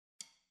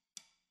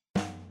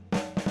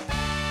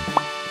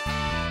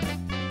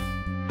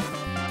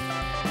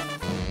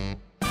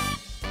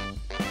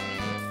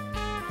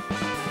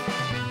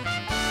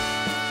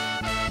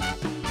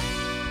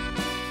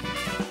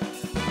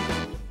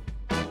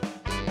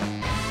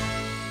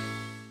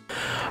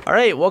All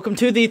right, welcome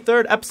to the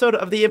third episode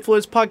of the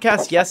Influence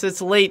Podcast. Yes,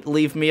 it's late.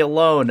 Leave me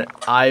alone.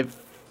 I've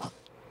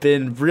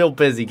been real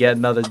busy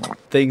getting other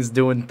things,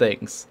 doing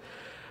things.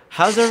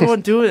 How's everyone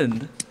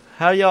doing?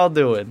 How y'all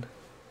doing?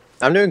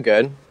 I'm doing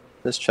good.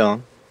 Just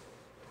chilling.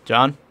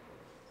 John?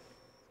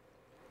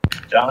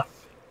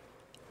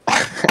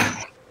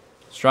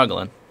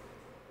 Struggling.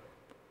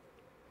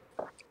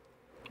 Oh,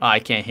 I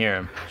can't hear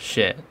him.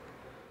 Shit.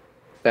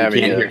 There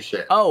You can't hear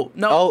shit. Oh,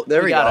 no. Oh,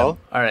 there we got go. him.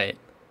 All right.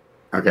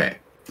 Okay,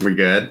 we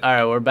good? All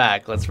right, we're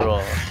back. Let's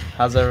roll.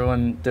 How's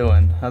everyone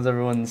doing? How's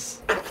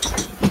everyone's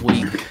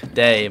week,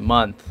 day,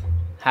 month?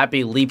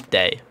 Happy Leap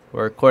Day.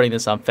 We're recording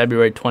this on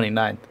February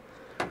 29th.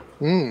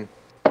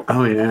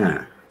 Oh,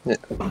 yeah.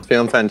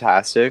 Feeling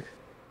fantastic.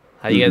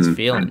 How you guys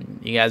feeling?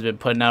 You guys been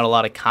putting out a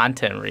lot of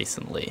content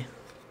recently.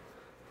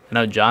 I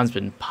know John's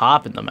been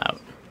popping them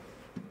out.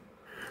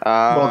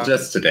 Well,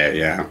 just today,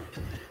 yeah.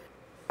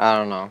 I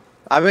don't know.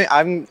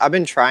 I've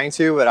been trying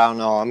to, but I don't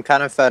know. I'm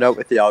kind of fed up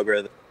with the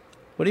algorithm.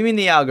 What do you mean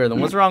the algorithm?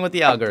 What's wrong with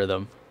the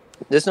algorithm?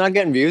 Just not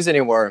getting views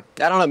anymore.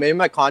 I don't know. Maybe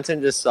my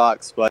content just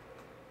sucks, but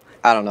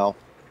I don't know.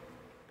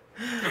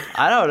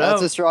 I don't know.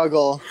 That's a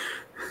struggle.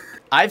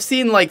 I've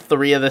seen like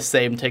 3 of the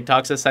same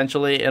TikToks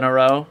essentially in a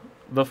row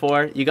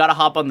before. You gotta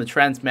hop on the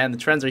trends, man. The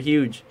trends are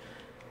huge.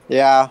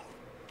 Yeah,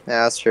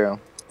 that's true.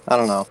 I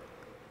don't know.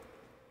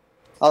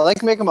 I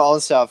like making my own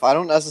stuff. I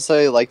don't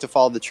necessarily like to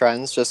follow the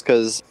trends just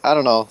because, I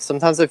don't know.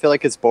 Sometimes I feel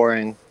like it's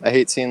boring. I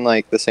hate seeing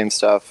like the same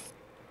stuff.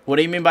 What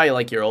do you mean by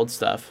like your old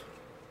stuff?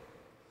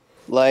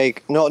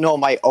 Like, no,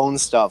 my own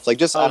stuff. Like,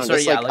 just, I don't know,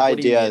 just like what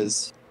do you mean?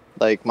 ideas.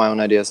 Like, my own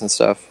ideas and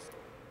stuff.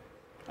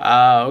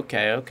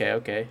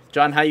 Okay.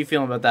 John, how you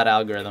feeling about that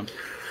algorithm?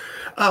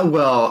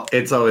 Well,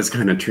 it's always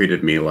kind of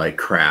treated me like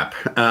crap.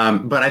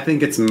 But I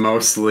think it's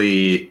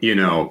mostly,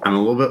 I'm a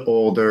little bit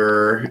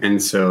older,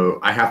 and so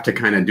I have to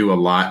kind of do a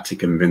lot to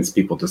convince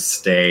people to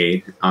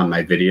stay on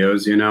my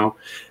videos,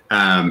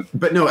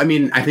 But no, I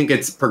mean, I think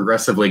it's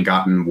progressively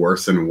gotten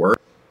worse and worse.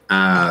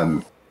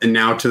 And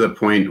now to the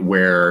point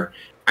where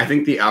I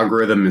think the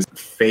algorithm is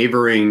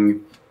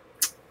favoring,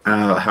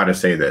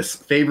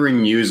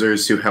 favoring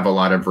users who have a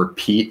lot of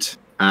repeat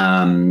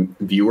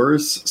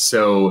viewers.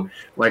 So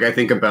like I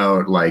think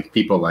about like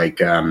people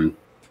like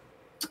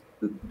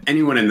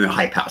anyone in the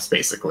hype house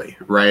basically,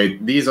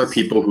 right? These are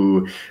people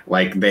who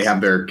like they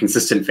have their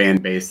consistent fan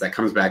base that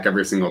comes back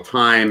every single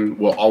time,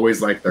 will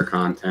always like their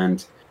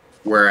content.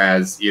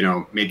 Whereas,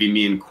 maybe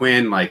me and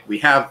Quinn, like we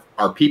have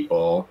our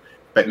people,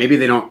 but maybe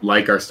they don't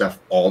like our stuff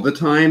all the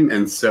time.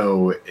 And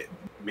so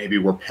maybe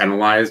we're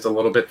penalized a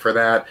little bit for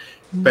that,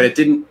 but it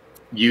didn't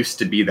used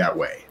to be that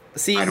way.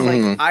 See, I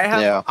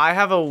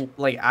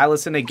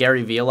listen to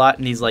Gary Vee a lot,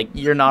 and he's like,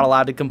 you're not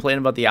allowed to complain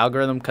about the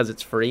algorithm because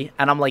it's free.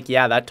 And I'm like,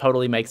 yeah, that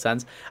totally makes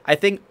sense. I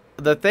think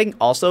the thing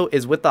also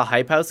is with the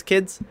Hype House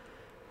kids,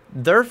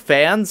 their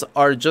fans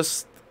are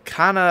just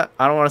kind of,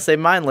 I don't want to say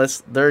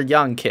mindless, they're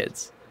young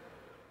kids.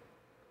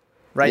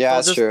 Right? Yeah,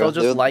 that's true.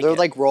 They're it.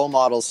 like role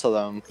models to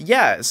them.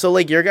 Yeah, so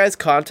like your guys'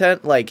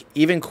 content, like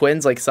even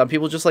Quinn's, like some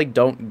people just like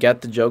don't get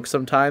the joke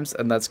sometimes,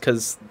 and that's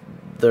because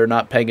they're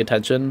not paying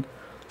attention.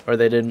 Or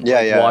they didn't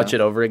watch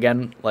it over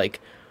again.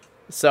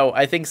 So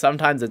I think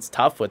sometimes it's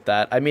tough with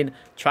that. I mean,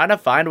 trying to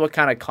find what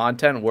kind of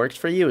content works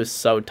for you is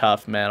so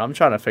tough, man. I'm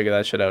trying to figure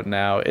that shit out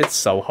now. It's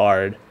so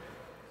hard.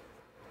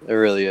 It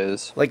really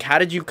is. Like, how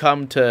did you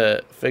come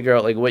to figure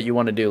out, like, what you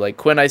want to do? Like,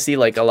 Quinn, I see,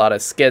 like, a lot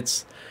of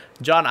skits.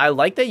 John, I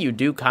like that you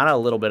do kind of a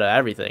little bit of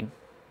everything.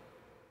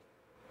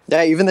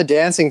 Yeah, even the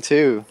dancing,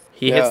 too.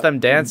 He hits them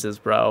dances,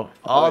 bro.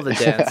 All the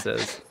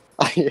dances.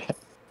 Yeah.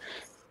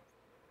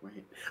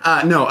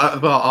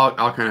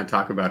 I'll kind of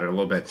talk about it a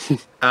little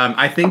bit.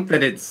 I think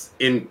that it's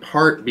in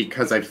part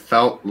because I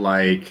felt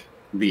like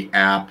the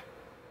app,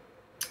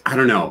 I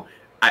don't know,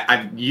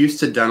 I used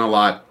to do a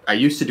lot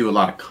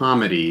of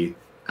comedy,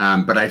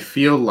 but I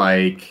feel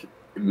like,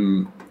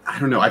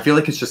 I feel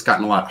like it's just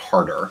gotten a lot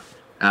harder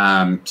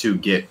to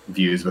get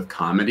views with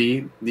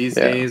comedy these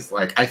days.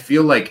 Like, I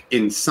feel like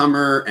in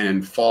summer and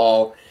in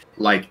fall,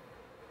 like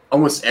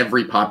almost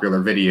every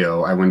popular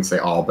video, I wouldn't say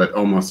all, but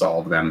almost all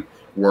of them,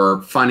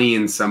 were funny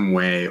in some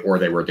way or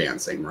they were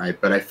dancing, right?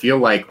 But I feel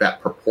like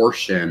that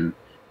proportion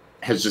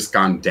has just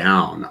gone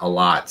down a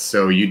lot.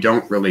 So you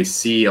don't really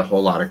see a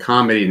whole lot of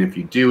comedy. And if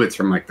you do, it's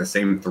from like the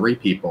same 3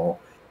 people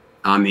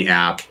on the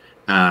app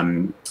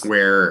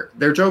where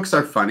their jokes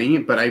are funny,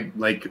 but I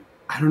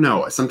don't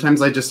know.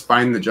 Sometimes I just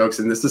find the jokes,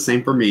 and this is the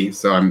same for me,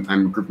 so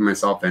I'm grouping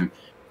myself in.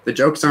 The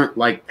jokes aren't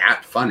like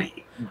that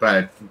funny,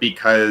 but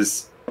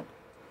because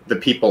the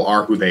people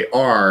are who they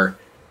are,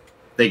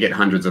 they get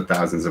hundreds of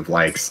thousands of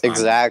likes.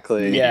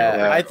 Exactly.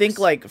 Yeah, I think,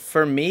 like,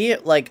 for me,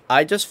 like,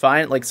 I just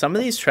find, like, some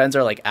of these trends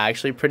are, like,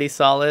 actually pretty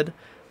solid.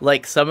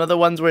 Like, some of the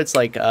ones where it's,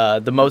 like,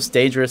 the most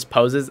dangerous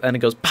poses, and it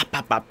goes pop,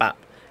 pop, pop, pop.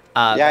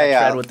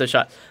 Trend with the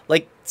shot.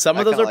 Like, some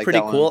of those are pretty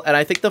cool, and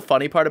I think the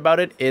funny part about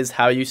it is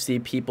how you see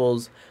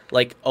people's,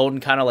 like, own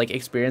kind of, like,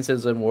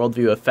 experiences and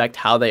worldview affect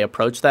how they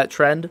approach that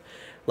trend.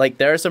 Like,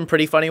 there are some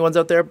pretty funny ones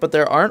out there, but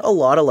there aren't a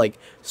lot of, like,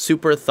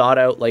 super thought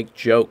out, like,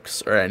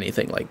 jokes or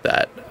anything like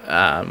that.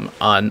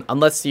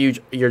 Unless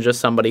you're just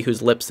somebody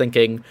who's lip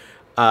syncing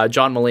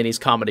John Mulaney's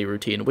comedy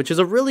routine, which is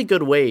a really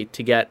good way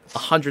to get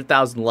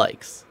 100,000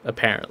 likes,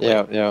 apparently.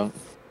 Yeah.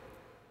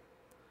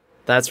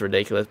 That's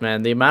ridiculous,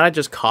 man. The amount of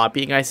just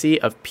copying I see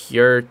of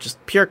pure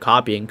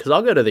copying, because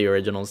I'll go to the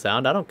original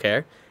sound, I don't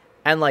care.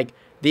 And, like,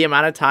 the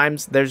amount of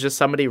times there's just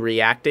somebody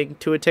reacting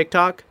to a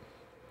TikTok,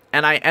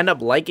 and I end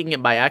up liking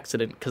it by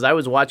accident, because I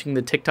was watching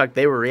the TikTok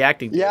they were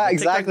reacting to. Yeah,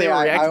 exactly.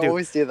 I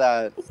always do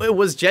that. It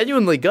was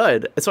genuinely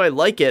good, so I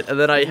like it, and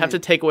then I have to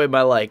take away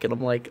my like, and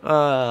I'm like,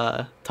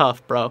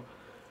 tough, bro.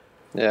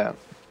 Yeah.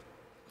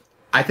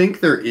 I think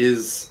there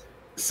is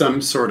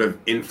some sort of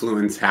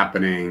influence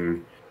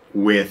happening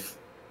with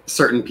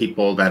certain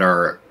people that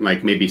are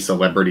like maybe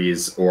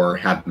celebrities or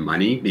have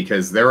money,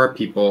 because there are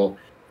people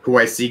who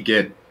I see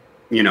get,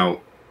 you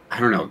know, I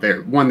don't know,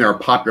 they're a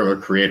popular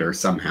creator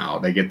somehow.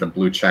 They get the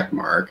blue check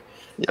mark.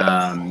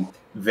 Yes.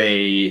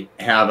 They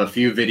have a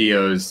few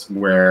videos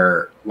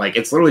where like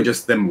it's literally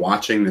just them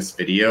watching this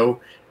video.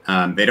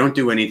 They don't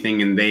do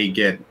anything and they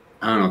get,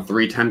 I don't know,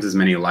 3 times as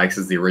many likes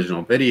as the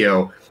original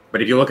video.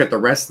 But if you look at the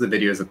rest of the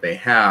videos that they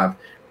have,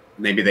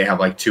 maybe they have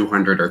like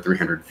 200 or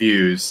 300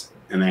 views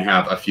and they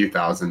have a few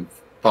thousand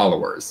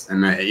followers.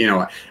 And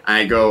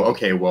I go,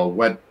 okay, well,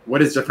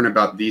 what is different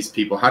about these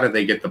people? How do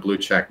they get the blue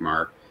check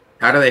mark?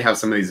 How do they have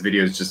some of these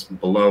videos just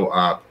blow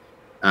up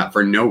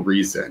for no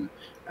reason?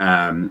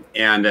 And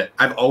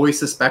I've always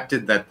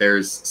suspected that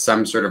there's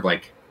some sort of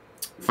like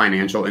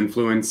financial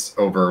influence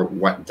over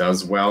what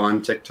does well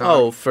on TikTok.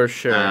 Oh, for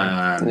sure.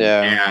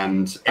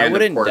 And I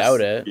wouldn't of course,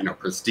 doubt it.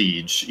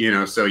 Prestige.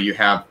 So you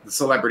have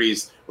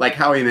celebrities like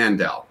Howie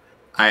Mandel.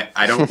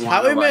 I don't want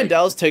Howie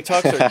Mandel's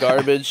TikToks are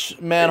garbage.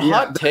 Man,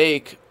 hot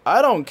take.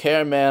 I don't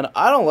care, man.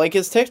 I don't like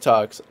his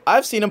TikToks.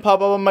 I've seen him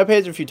pop up on my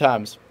page a few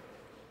times.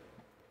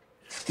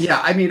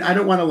 Yeah, I mean, I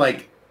don't want to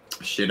like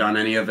shit on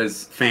any of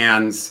his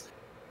fans,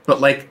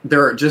 but like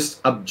they're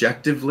just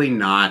objectively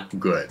not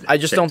good. I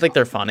just don't think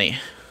they're funny.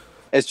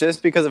 It's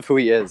just because of who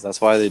he is.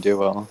 That's why they do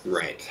well.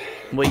 Right.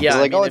 Well, yeah.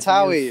 It's like, it's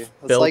Howie.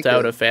 Built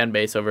out a fan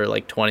base over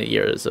like 20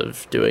 years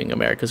of doing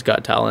America's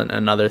Got Talent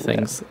and other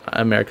things.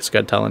 Yeah. America's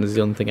Got Talent is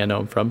the only thing I know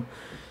him from.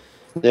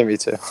 Yeah, me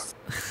too.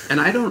 And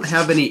I don't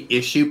have any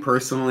issue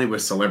personally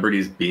with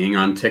celebrities being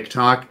on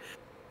TikTok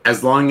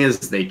as long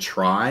as they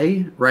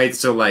try, right?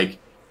 So like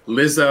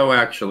Lizzo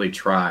actually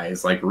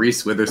tries, like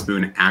Reese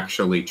Witherspoon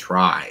actually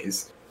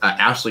tries,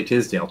 Ashley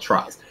Tisdale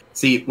tries.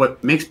 See,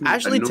 what makes me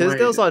Ashley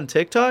Tisdale's on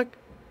TikTok?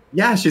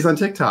 Yeah, she's on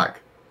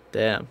TikTok.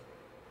 Damn.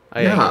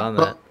 I gotta get on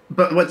that.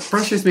 But what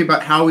frustrates me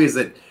about Howie is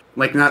that,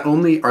 like, not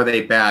only are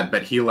they bad,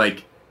 but he,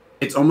 like,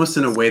 it's almost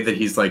in a way that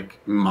he's, like,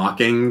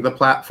 mocking the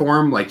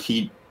platform. Like,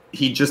 he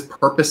just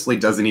purposely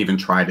doesn't even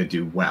try to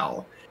do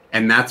well.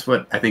 And that's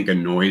what I think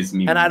annoys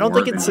me. And I don't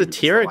think it's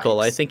satirical.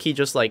 I think he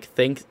just, like,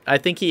 I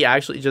think he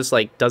actually just,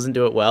 like, doesn't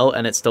do it well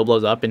and it still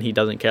blows up and he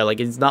doesn't care. Like,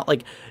 he's not,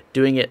 like,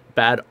 doing it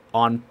bad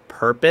on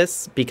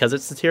purpose because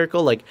it's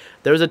satirical. Like,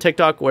 there was a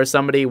TikTok where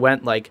somebody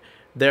went, like,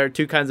 there are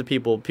two kinds of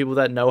people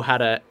that know how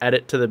to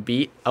edit to the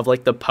beat of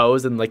like the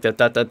pose and like the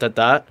dot.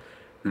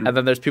 Mm-hmm. And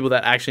then there's people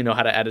that actually know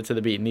how to edit to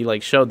the beat, and he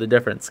like showed the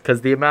difference,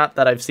 because the amount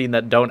that I've seen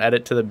that don't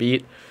edit to the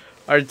beat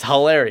are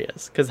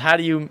hilarious, because how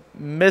do you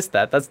miss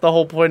that? That's the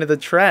whole point of the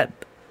trend.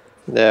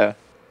 Yeah.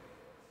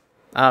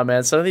 Oh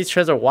man, some of these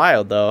trends are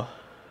wild though.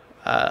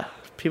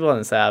 People on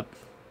this app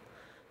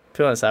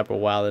are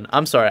wild, and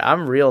I'm sorry,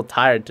 I'm real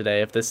tired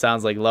today if this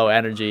sounds like low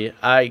energy.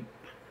 I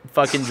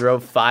fucking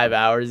drove 5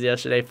 hours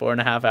yesterday,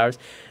 4.5 hours.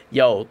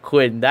 Yo,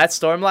 Quinn, that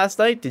storm last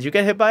night, did you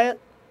get hit by it?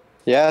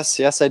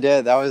 Yes, I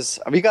did.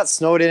 We got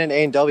snowed in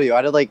A&W.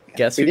 I had we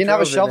didn't have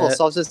a shovel,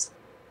 so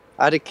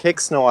I had to kick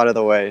snow out of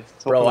the way.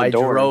 Bro, I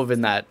drove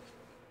in that.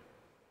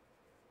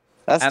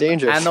 That's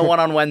dangerous. And the one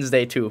on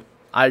Wednesday too.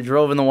 I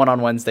drove in the one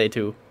on Wednesday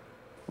too.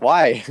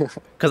 Why?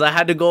 Because I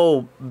had to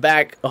go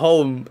back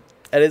home,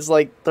 and it's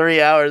like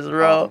 3 hours,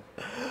 bro.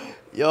 Oh.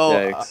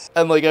 Yo,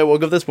 and like I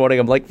woke up this morning,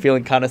 I'm like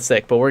feeling kind of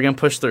sick, but we're gonna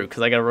push through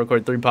because I gotta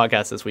record 3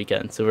 podcasts this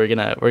weekend, so we're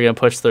gonna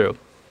push through.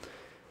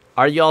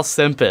 Are y'all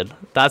simping?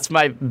 That's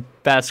my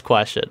best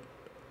question.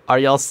 Are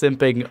y'all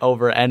simping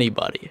over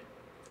anybody?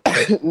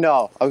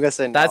 No, I'm gonna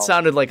say no. That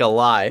sounded like a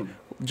lie,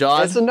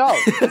 John. It's a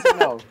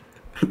no.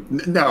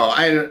 No,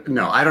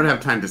 I don't have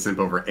time to simp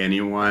over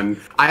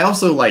anyone. I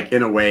also like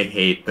in a way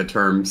hate the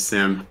term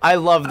simp. I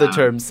love the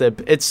term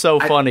simp. It's so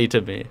funny to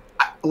me.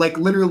 Like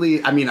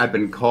literally, I mean, I've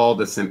been called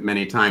a simp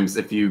many times.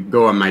 If you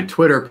go on my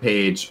Twitter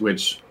page,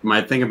 which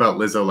my thing about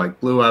Lizzo like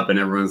blew up, and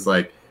everyone's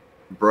like,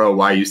 "Bro,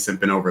 why are you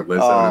simping over Lizzo?"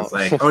 And I was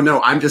like, "Oh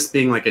no, I'm just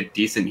being like a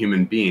decent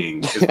human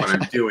being is what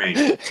I'm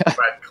doing."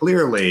 But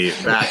clearly,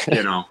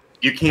 that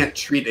you can't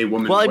treat a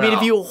woman. Well, I mean,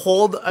 if you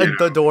hold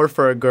the door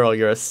for a girl,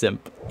 you're a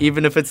simp,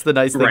 even if it's the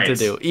nice thing to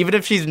do, even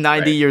if she's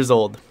 90 years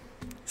old.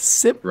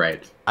 Simp,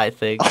 right? I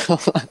think.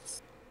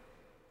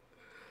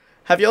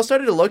 Have y'all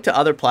started to look to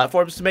other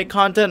platforms to make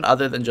content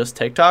other than just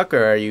TikTok,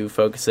 or are you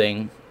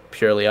focusing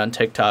purely on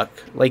TikTok?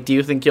 Like, do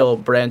you think you'll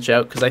branch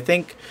out? Because I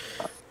think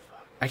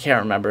I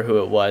can't remember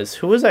who it was.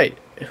 Who was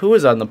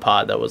on the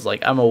pod that was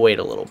like, I'm gonna wait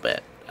a little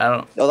bit. I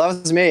don't. No, that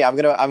was me.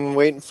 I'm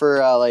waiting for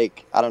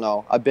like, I don't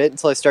know, a bit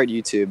until I start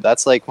YouTube.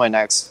 That's like my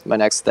next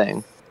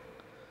thing.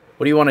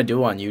 What do you want to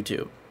do on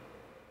YouTube?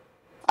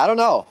 I don't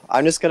know.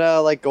 I'm just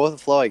gonna like go with the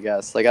flow, I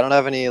guess. Like I don't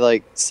have any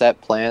like set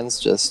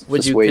plans.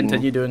 Would you waiting.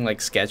 continue doing like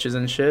sketches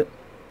and shit?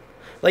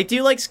 Like, do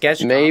you like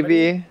sketch?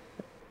 Maybe. Comedy?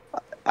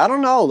 I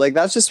don't know. Like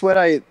that's just what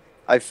I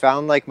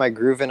found like my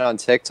groove in on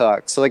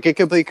TikTok. So like it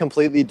could be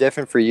completely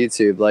different for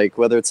YouTube. Like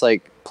whether it's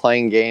like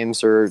playing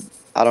games or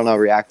I don't know,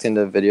 reacting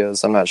to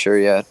videos. I'm not sure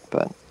yet.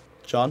 But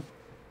John.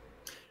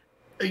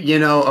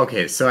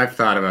 Okay. So I've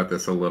thought about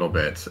this a little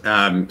bit.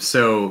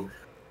 So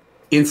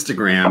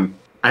Instagram,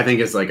 I think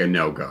is like a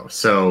no-go.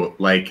 So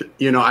like,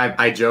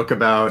 I joke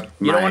about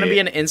you don't want to be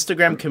an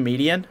Instagram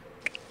comedian?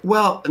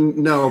 Well,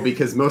 no,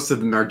 because most of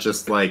them are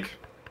just like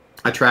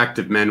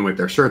attractive men with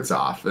their shirts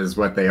off is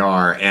what they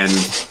are. And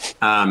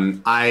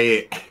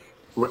I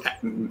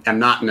am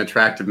not an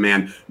attractive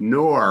man,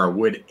 nor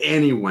would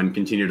anyone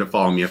continue to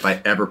follow me if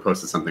I ever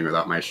posted something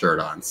without my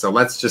shirt on. So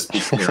let's just be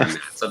clear on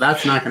that. So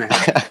that's not going to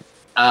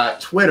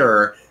happen.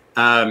 Twitter,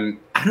 I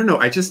don't know.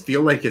 I just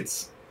feel like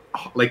it's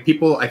like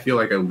people I feel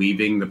like are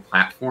leaving the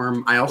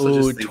platform. I also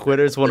just think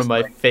Twitter's one of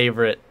my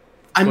favorite.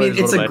 I mean,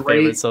 it's a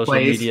great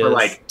place for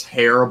like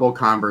terrible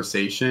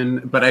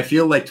conversation, but I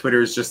feel like Twitter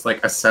is just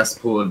like a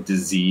cesspool of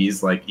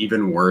disease, like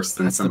even worse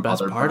than some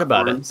other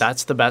platforms.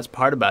 That's the best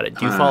part about it.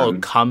 Do you follow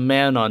Cum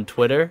Man on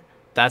Twitter?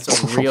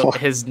 That's a real.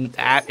 His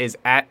 @ is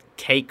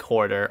 @cake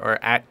hoarder or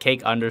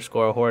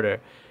 @cake_hoarder.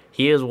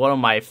 He is one of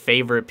my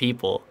favorite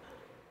people.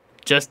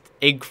 Just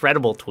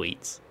incredible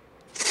tweets.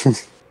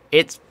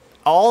 It's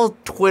all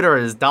Twitter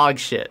is dog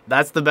shit.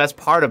 That's the best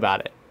part about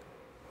it.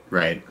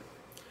 Right.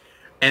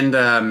 And,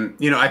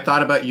 I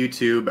thought about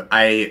YouTube.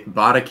 I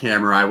bought a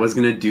camera. I was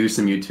going to do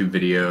some YouTube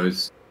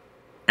videos.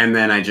 And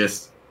then I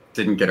just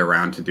didn't get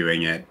around to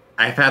doing it.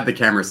 I've had the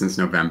camera since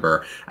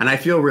November. And I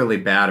feel really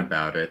bad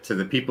about it. To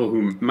the people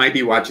who might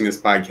be watching this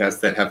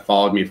podcast that have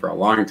followed me for a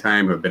long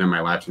time, who have been in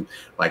my lives,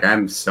 like,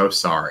 I'm so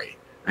sorry.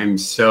 I'm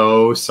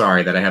so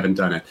sorry that I haven't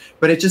done it.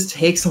 But it just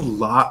takes a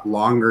lot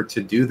longer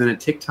to do than a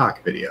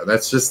TikTok video.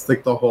 That's just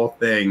like the whole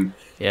thing.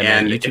 Yeah,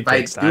 and man, if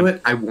I do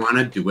it, I want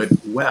to do it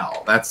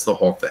well. That's the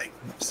whole thing.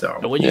 So,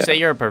 would you say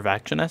you're a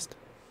perfectionist?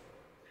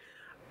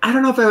 I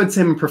don't know if I would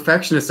say I'm a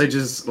perfectionist. I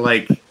just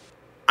like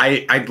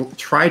I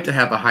tried to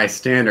have a high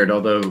standard.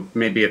 Although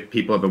maybe if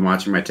people have been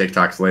watching my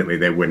TikToks lately,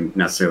 they wouldn't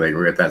necessarily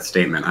agree with that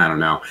statement. I don't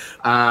know.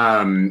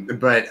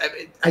 But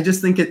I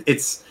just think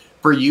it's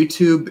for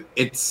YouTube.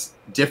 It's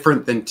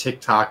different than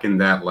TikTok in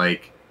that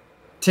like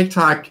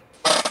TikTok,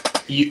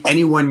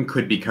 anyone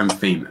could become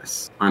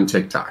famous on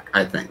TikTok.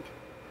 I think.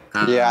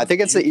 Yeah, I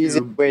think it's the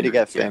easy way to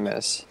get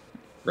famous.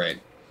 Right.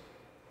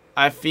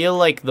 I feel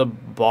like the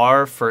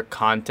bar for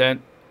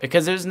content,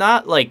 because there's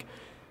not like,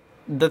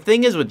 the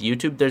thing is with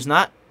YouTube, there's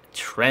not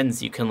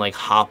trends you can like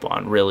hop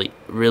on really,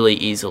 really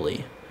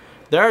easily.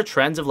 There are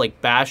trends of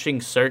like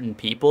bashing certain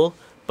people,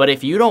 but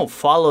if you don't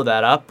follow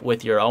that up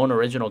with your own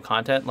original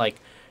content, like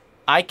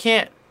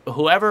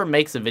whoever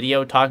makes a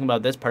video talking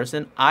about this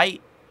person, I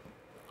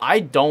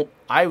don't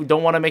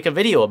want to make a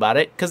video about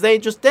it because they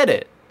just did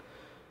it.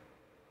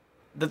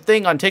 The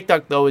thing on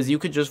TikTok, though, is you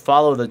could just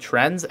follow the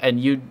trends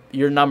and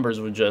your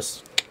numbers would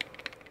just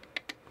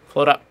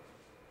float up.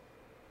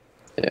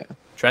 Yeah.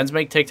 Trends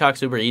make TikTok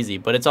super easy,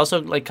 but it's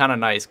also like kind of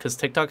nice because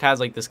TikTok has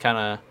like this kind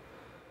of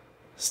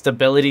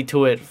stability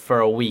to it for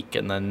a week,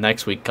 and then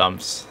next week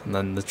comes, and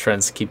then the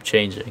trends keep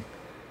changing.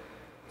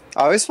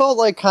 I always felt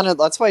like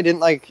that's why I didn't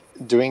like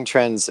doing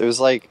trends. It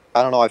was like,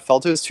 I don't know, I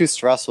felt it was too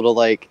stressful to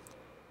like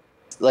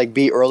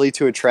be early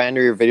to a trend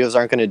or your videos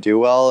aren't going to do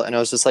well, and I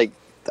was just like,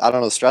 I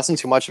don't know, stressing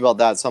too much about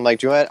that. So I'm like,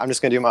 do you know what? I'm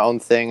just going to do my own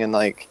thing and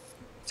like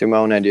do my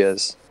own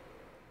ideas.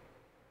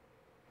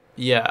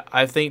 Yeah,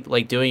 I think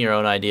like doing your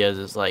own ideas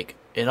is like,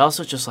 it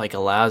also just like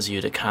allows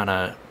you to kind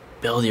of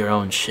build your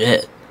own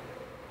shit.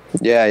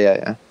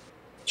 Yeah.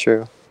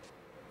 True.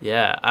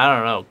 Yeah, I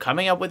don't know.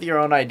 Coming up with your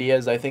own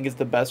ideas, I think is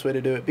the best way to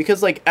do it.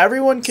 Because like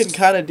everyone can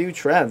kind of do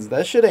trends.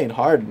 That shit ain't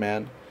hard,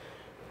 man.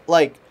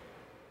 Like,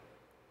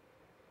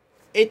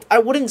 I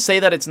wouldn't say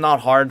that it's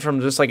not hard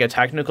from just like a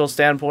technical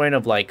standpoint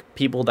of like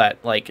people that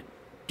like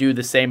do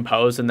the same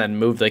pose and then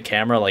move the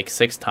camera like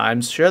 6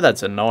 times. Sure,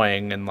 that's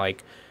annoying and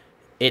like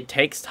it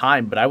takes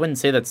time, but I wouldn't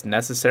say that's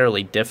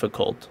necessarily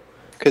difficult.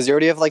 Because you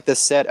already have like the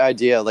set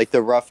idea, like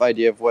the rough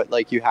idea of what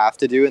like you have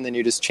to do, and then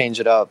you just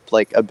change it up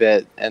like a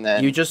bit, and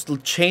then you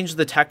just change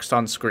the text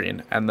on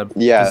screen and the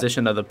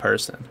position of the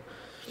person.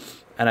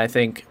 And I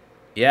think,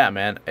 yeah,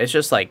 man, it's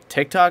just like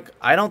TikTok,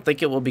 I don't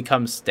think it will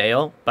become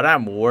stale, but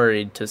I'm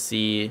worried to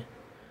see,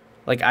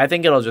 like, I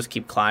think it'll just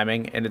keep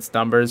climbing in its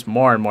numbers.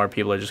 More and more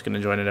people are just going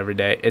to join it every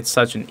day. It's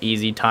such an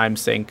easy time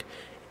sink.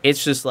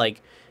 It's just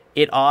like,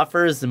 it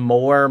offers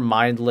more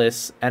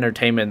mindless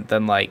entertainment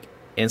than like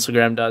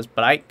Instagram does,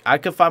 but I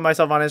could find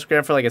myself on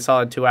Instagram for like a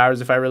solid 2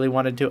 hours if I really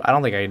wanted to. I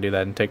don't think I can do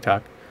that in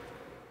TikTok.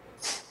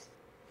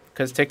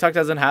 because TikTok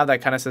doesn't have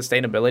that kind of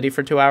sustainability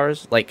for 2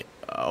 hours. Like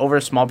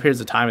over small periods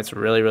of time, it's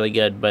really, really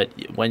good. But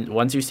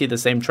once you see the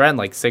same trend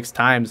like 6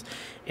 times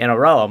in a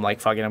row, I'm like,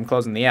 fucking, I'm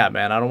closing the app,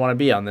 man. I don't want to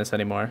be on this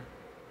anymore.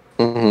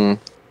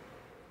 Mm-hmm.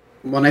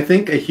 Well, and I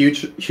think a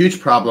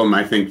huge problem,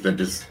 I think, that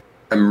is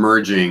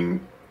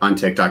emerging on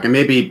TikTok, and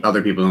maybe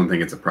other people don't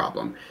think it's a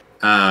problem,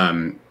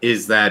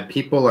 is that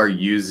people are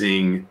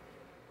using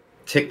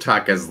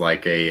TikTok as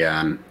like a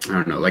I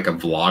don't know, like a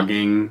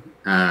vlogging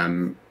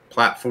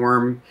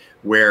platform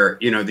where,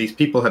 you know, these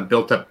people have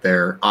built up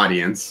their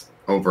audience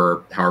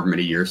over however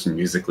many years from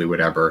Musical.ly,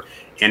 whatever,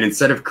 and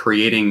instead of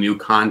creating new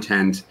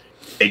content,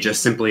 they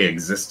just simply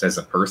exist as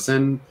a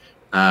person.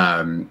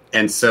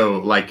 And so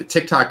like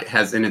TikTok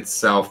has in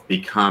itself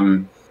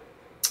become,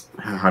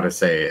 how to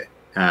say it,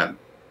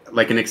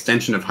 like an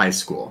extension of high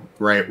school,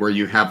 right? Where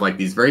you have like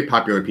these very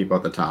popular people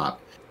at the top,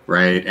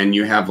 right? And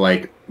you have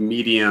like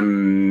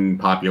medium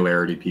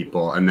popularity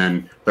people, and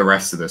then the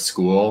rest of the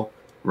school,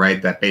 right?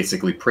 That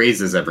basically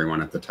praises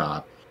everyone at the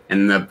top.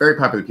 And the very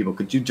popular people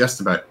could do just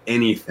about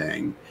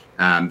anything.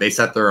 They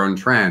set their own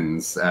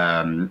trends.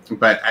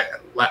 But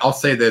I'll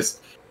say this.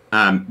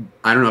 I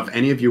don't know if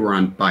any of you were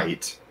on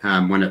Byte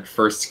when it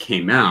first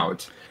came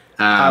out.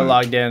 I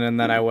logged in and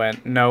then I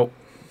went, nope.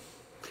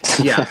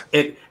 Yeah,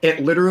 it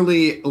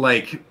literally,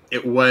 like,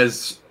 it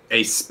was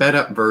a sped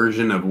up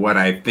version of what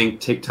I think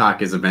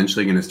TikTok is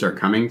eventually going to start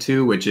coming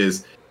to, which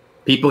is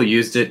people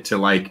used it to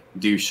like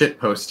do shit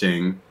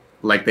posting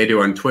like they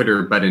do on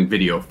Twitter, but in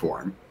video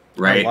form,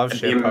 right? I love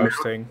shit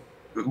posting.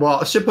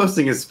 Well, shit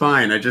posting is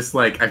fine. I just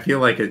like, I feel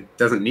like it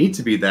doesn't need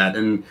to be that.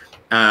 And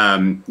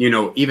you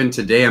know, even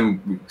today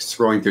I'm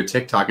scrolling through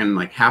TikTok and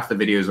like half the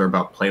videos are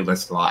about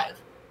Playlist Live.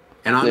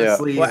 And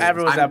honestly, well,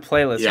 everyone's at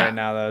Playlist right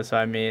now, though. So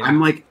I mean,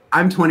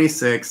 I'm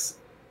 26.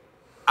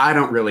 I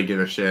don't really give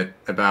a shit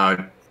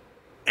about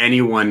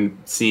anyone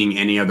seeing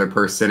any other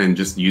person and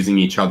just using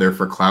each other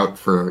for clout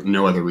for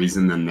no other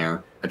reason than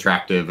they're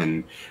attractive.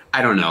 And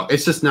I don't know.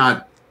 It's just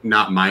not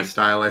my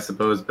style, I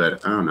suppose.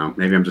 But I don't know.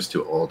 Maybe I'm just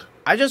too old.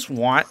 I just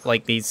want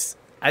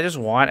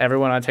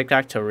everyone on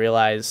TikTok to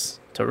realize,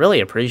 to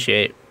really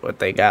appreciate what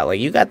they got. Like,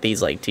 you got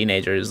these like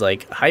teenagers,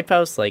 like Hype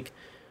House, like,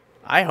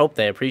 I hope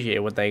they appreciate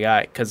what they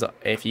got, because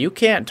if you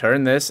can't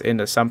turn this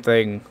into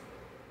something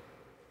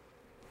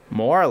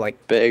more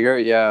like bigger,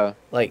 yeah,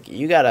 like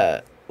you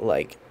gotta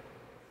like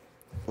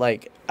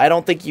I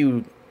don't think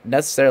you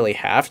necessarily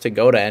have to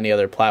go to any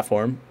other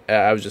platform.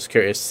 I was just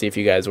curious to see if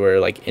you guys were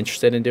like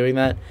interested in doing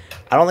that.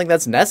 I don't think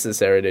that's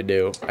necessary to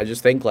do. I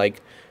just think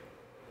like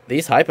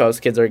these Hype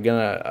House kids are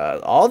gonna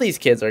all these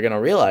kids are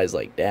gonna realize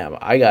like, damn,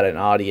 I got an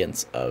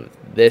audience of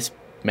this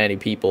many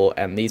people,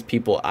 and these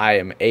people I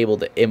am able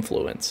to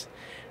influence.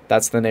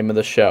 That's the name of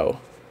the show.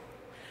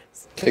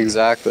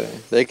 Exactly.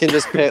 They can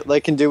just they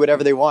can do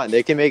whatever they want.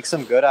 They can make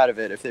some good out of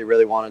it if they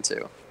really wanted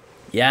to.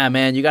 Yeah,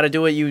 man, you got to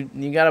do what you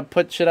got to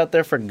put shit out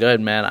there for good,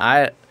 man.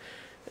 I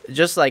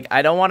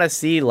don't want to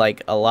see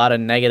like a lot of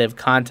negative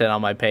content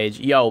on my page.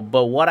 Yo,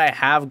 but what I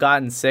have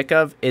gotten sick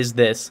of is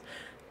this.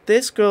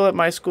 This girl at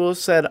my school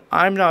said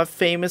I'm not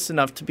famous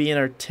enough to be in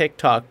her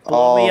TikTok.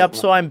 Blow me up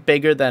so I'm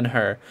bigger than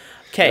her.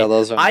 Okay,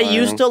 yeah, I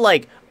used to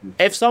like,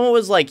 if someone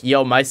was like,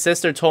 yo, my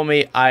sister told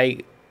me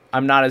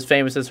I'm not as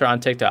famous as her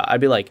on TikTok,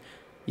 I'd be like,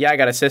 yeah, I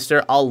got a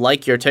sister. I'll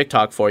like your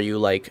TikTok for you.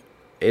 Like,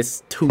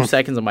 it's 2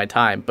 seconds of my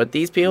time. But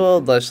these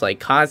people just like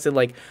constant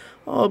like,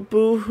 oh,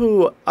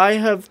 boo-hoo, I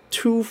have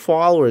 2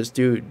 followers.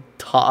 Dude,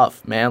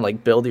 tough, man.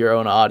 Like, build your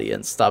own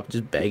audience. Stop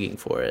just begging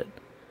for it.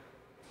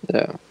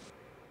 Yeah.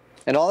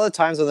 And all the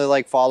times when they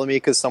like follow me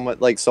because someone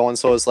like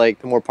so-and-so is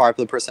like the more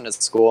popular person at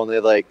school, and they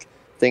like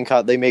think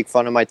how they make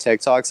fun of my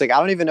TikToks. Like, I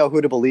don't even know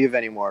who to believe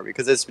anymore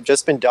because it's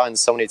just been done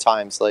so many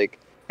times. Like,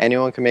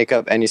 anyone can make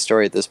up any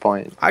story at this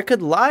point. I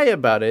could lie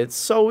about it. It's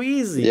so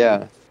easy.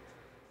 Yeah.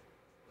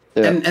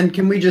 And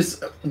can we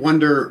just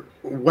wonder,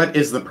 what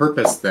is the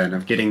purpose then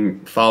of getting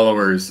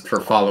followers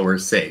for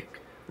followers' sake,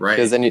 right?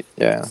 Because then you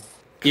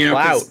know,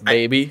 clout,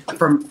 baby.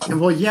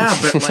 Well, yeah,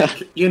 but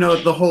like, you know,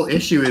 the whole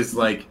issue is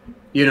like,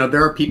 you know,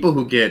 there are people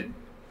who get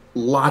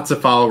lots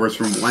of followers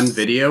from one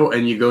video,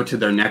 and you go to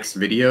their next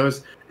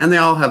videos, and they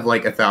all have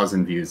like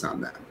 1,000 views on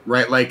them,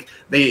 right? Like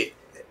they,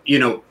 you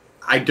know,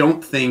 I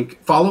don't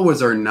think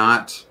followers are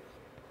not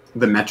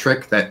the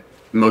metric that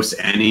most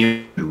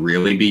any would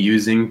really be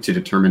using to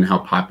determine how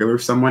popular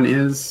someone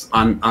is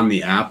on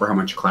the app or how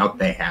much clout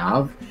they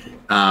have.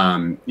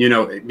 You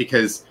know,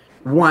 because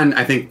one,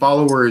 I think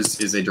followers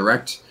is a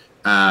direct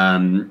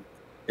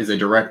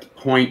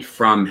point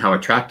from how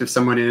attractive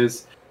someone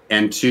is,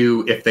 and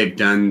 2, if they've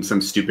done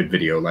some stupid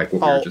video like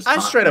what we were just talking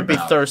about. I straight up be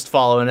thirst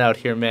following out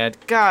here, man.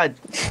 God.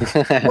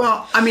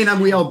 Well, I mean,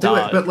 we all do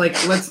it, but like,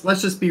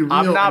 let's just be real.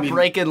 I'm not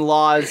breaking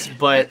laws,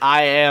 but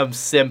I am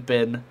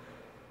simping.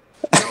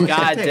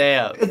 God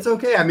damn. It's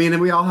okay. I mean,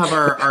 and we all have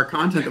our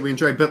content that we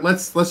enjoy, but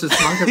let's just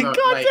talk about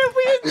content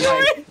we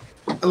enjoy.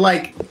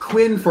 Like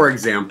Quinn, for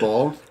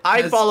example.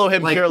 I follow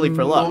him purely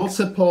for love.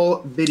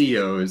 Multiple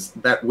videos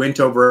that went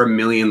over 1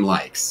 million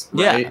likes.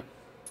 Right?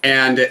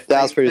 And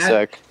that was pretty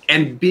sick.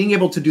 And being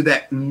able to do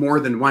that more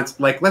than once,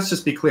 like, let's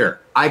just be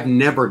clear. I've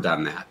never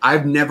done that.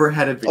 I've never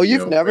had a video. Oh,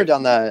 you've never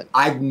done that?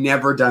 I've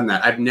never done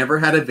that. I've never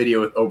had a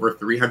video with over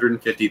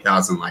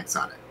 350,000 likes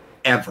on it.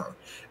 Ever.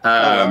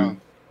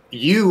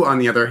 You, on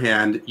the other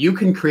hand, you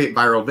can create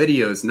viral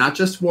videos, not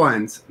just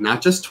once,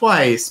 not just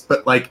twice,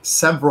 but like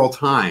several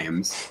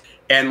times.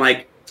 And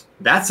like,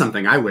 that's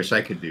something I wish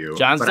I could do.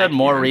 John's done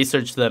more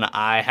research than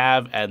I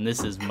have, and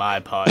this is my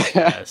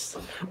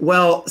podcast.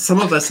 Well, some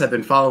of us have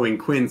been following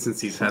Quinn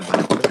since he's had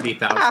like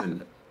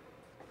 30,000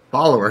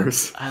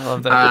 followers. I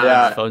love that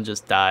my phone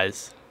just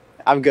dies.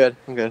 I'm good.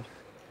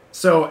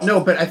 So,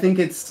 no, but I think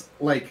it's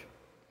like,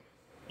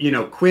 you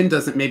know, Quinn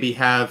doesn't maybe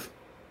have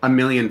 1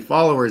 million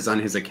followers on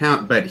his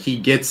account, but he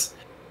gets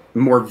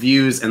more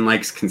views and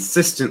likes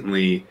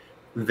consistently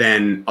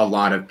than a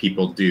lot of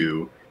people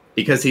do.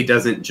 Because he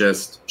doesn't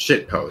just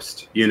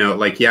shitpost, you know,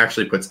 like he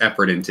actually puts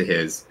effort into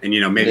his, and you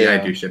know, maybe I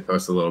do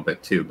shitpost a little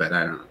bit too, but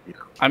I don't, you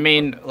know. I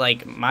mean,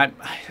 like I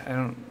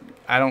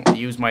don't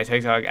use my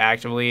TikTok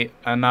actively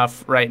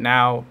enough right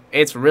now.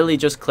 It's really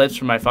just clips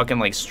from my fucking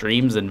like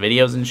streams and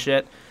videos and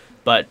shit.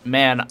 But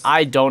man,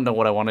 I don't know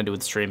what I want to do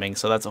with streaming,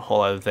 so that's a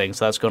whole other thing.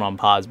 So that's going on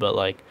pause. But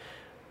like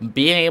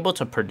being able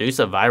to produce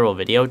a viral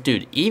video,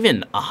 dude,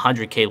 even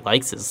 100K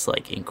likes is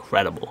like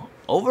incredible.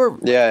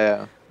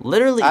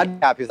 Literally,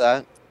 I'd be happy with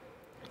that.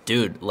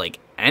 Dude, like,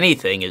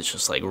 anything is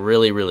just, like,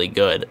 really, really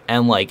good.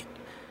 And, like,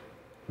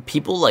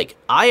 people, like,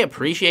 I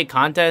appreciate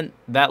content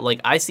that,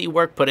 like, I see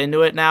work put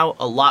into it now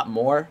a lot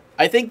more.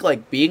 I think,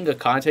 like, being a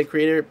content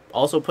creator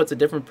also puts a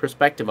different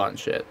perspective on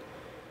shit.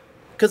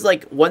 Because,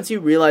 like, once you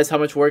realize how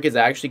much work is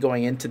actually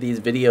going into these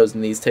videos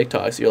and these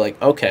TikToks, you're like,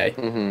 okay,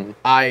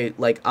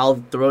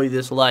 I'll throw you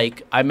this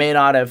like. I may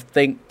not have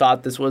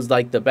thought this was,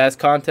 like, the best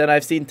content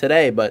I've seen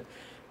today, but,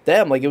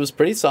 damn, like, it was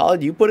pretty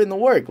solid. You put in the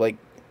work. Like,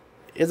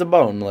 it's a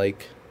bone,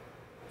 like...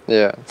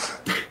 Yeah.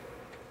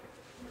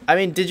 I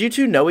mean, did you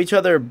two know each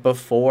other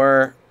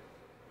before?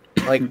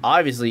 Like,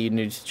 obviously you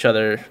knew each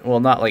other,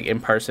 well, not, like, in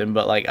person,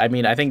 but, like, I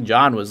mean, I think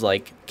John was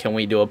like, can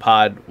we do a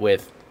pod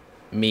with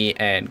me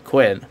and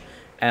Quinn?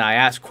 And I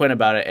asked Quinn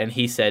about it, and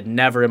he said,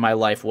 never in my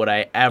life would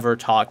I ever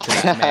talk to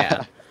this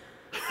man.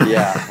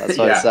 Yeah, that's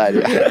what I said,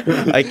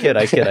 yeah.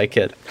 I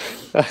kid.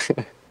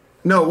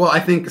 No, well, I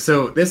think,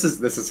 so this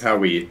is how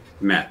we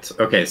met.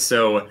 Okay,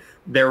 so...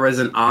 There was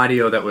an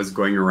audio that was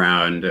going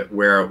around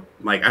where,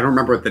 like, I don't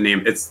remember what the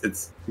name.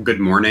 It's "Good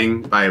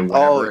Morning" by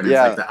whatever, and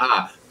it's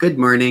like "Good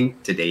morning,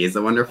 today is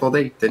a wonderful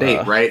day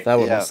today," right? That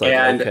one was like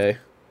okay.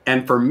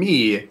 And for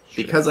me,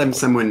 because I'm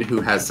someone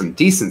who has some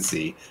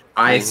decency,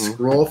 I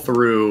scroll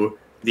through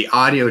the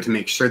audio to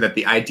make sure that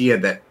the idea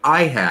that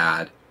I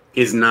had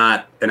is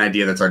not an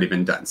idea that's already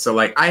been done. So,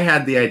 like, I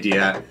had the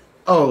idea,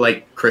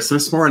 like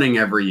Christmas morning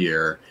every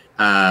year.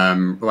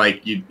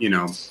 Like you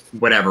know,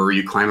 whatever,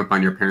 you climb up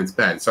on your parents'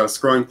 bed. So I was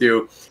scrolling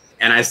through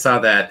and I saw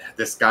that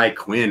this guy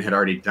Quinn had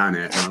already done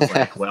it. And I was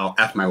like, well,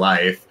 F my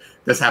life.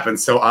 This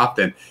happens so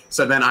often.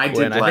 So then I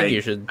did I think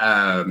you should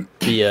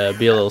be a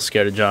little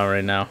scared of John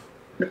right now.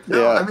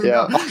 No,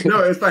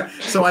 no, it was fine.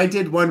 So I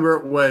did one where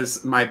it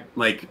was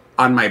like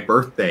on my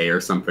birthday or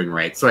something,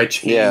 right? So I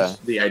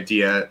changed the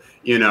idea,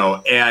 you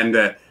know,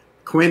 and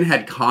Quinn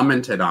had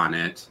commented on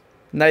it.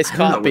 Nice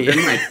copy.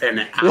 Within like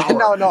an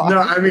hour. No,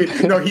 I mean,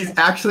 no,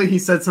 he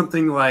said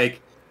something like,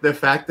 the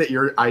fact that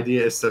your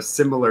idea is so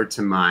similar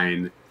to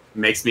mine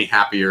makes me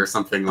happy or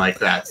something like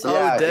that. So,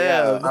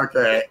 damn.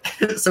 Okay.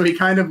 So he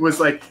kind of was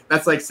like,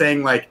 that's like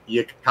saying like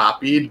you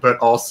copied, but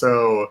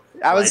also...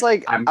 I was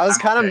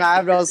kind of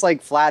mad, but I was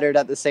like flattered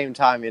at the same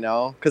time, you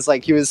know? Because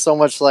like he was so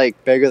much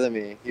like bigger than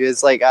me. He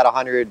was like at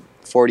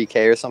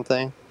 140K or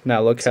something.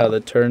 Now look how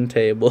the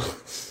turntable...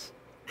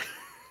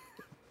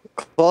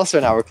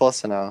 We're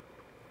closer now.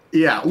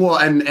 Yeah, well,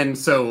 and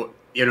so,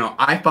 you know,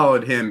 I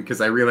followed him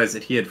because I realized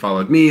that he had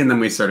followed me, and then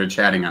we started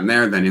chatting on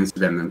there, then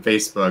Instagram, then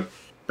Facebook.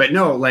 But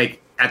no,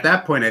 like, at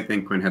that point, I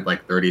think Quinn had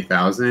like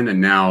 30,000, and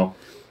now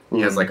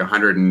he has like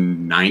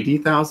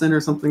 190,000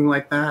 or something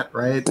like that,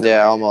 right?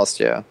 Yeah, almost,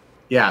 yeah.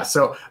 Yeah,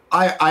 so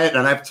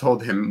I've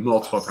told him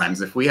multiple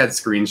times, if we had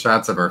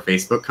screenshots of our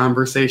Facebook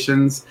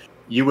conversations,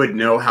 you would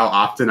know how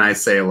often I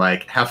say,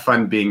 like, have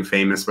fun being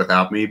famous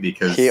without me,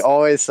 because... He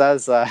always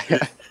says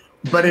that.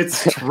 But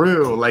it's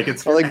true. Like,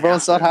 it's like, bro,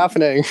 it's not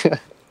happening.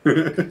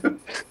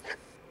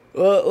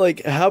 Well,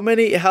 like,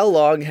 how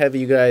long have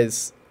you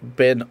guys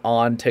been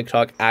on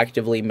TikTok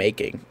actively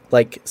making?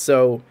 Like,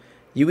 so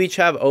you each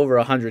have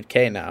over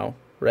 100K now,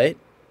 right?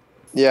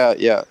 Yeah.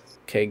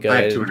 I Okay, good.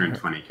 have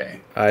 220K.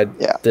 I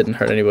didn't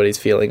hurt anybody's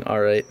feeling. All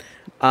right.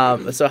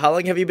 So how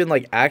long have you been,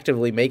 like,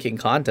 actively making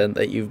content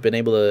that you've been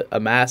able to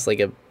amass, like,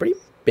 a pretty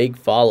big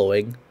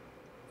following?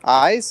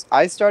 I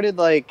started,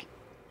 like,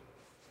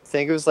 I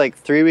think it was, like,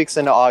 3 weeks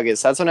into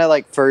August. That's when I,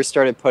 like, first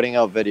started putting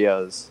out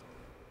videos,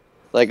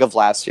 like, of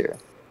last year.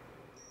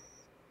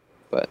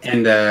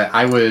 And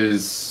I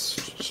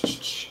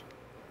was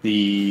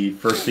the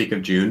first week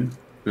of June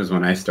was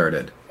when I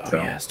started. So.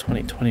 Oh, yeah, it's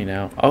 2020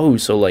 now. Oh,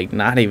 so, like,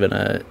 not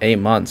even 8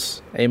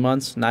 months. 8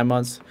 months? 9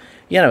 months?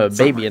 You gotta have a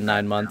baby in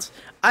 9 months.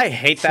 I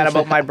hate that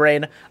about my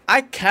brain.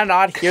 I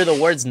cannot hear the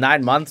words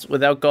 9 months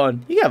without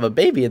going, you have a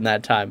baby in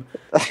that time.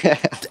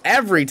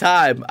 Every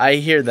time I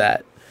hear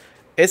that.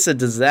 It's a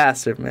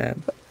disaster,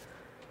 man.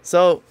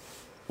 So,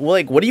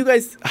 like, what do you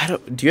guys...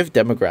 do you have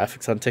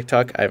demographics on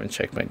TikTok? I haven't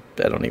checked I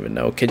don't even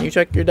know. Can you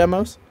check your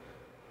demos?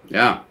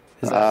 Yeah.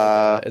 Is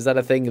that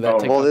a thing that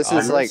TikTok well, this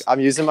offers? is like, I'm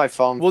using my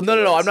phone. Well,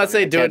 no. I'm not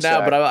saying do it now,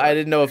 but I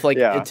didn't know if,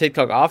 like,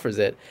 TikTok offers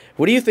it.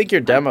 What do you think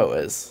your demo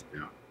is?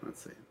 Yeah,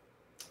 let's see.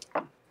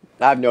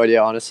 I have no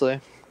idea, honestly.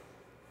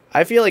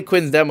 I feel like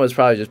Quinn's demo is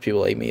probably just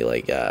people like me,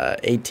 like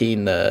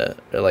 18 to,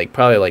 or like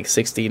probably like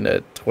 16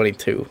 to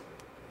 22.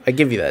 I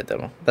give you that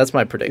demo. That's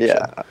my prediction.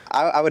 Yeah,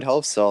 I would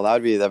hope so.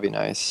 That'd be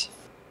nice.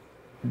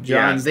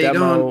 John's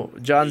demo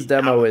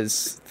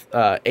is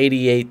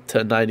 88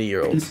 to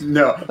 90-year-olds.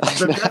 No, but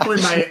definitely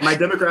my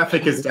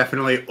demographic is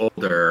definitely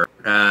older.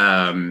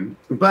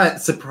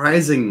 But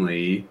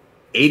surprisingly,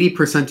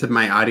 80% of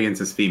my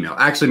audience is female.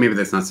 Actually, maybe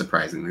that's not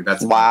surprisingly.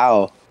 That's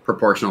wow.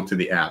 Proportional to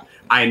the app.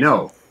 I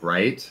know,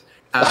 right?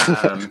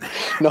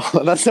 No,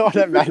 that's not what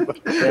I meant.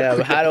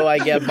 Yeah, how do I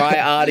get my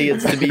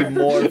audience to be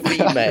more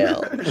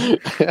female?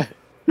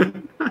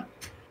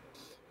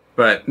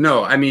 But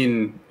no, I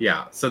mean,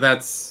 yeah. So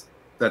that's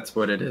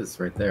what it is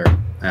right there.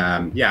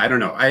 Yeah, I don't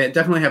know. I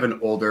definitely have an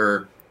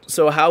older.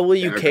 So how will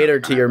you cater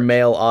to your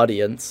male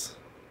audience?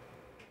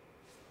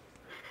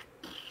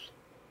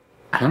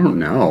 I don't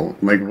know.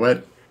 Like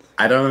what?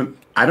 I don't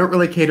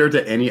really cater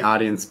to any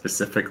audience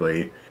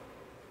specifically.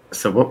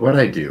 So what would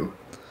I do?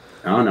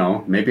 I don't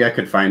know. Maybe I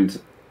could find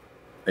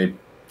a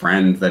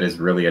friend that is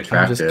really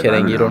attractive. I'm just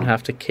kidding. You don't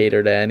have to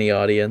cater to any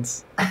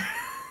audience.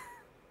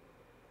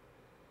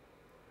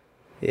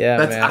 Yeah,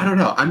 man. I don't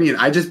know. I mean,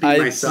 I just be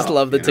myself. I just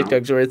love the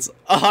TikToks where it's...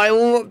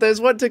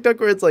 there's one TikTok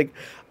where it's like,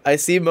 I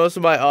see most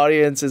of my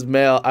audience is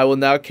male. I will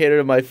now cater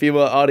to my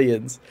female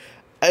audience.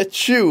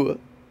 Achoo.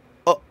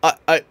 Oh,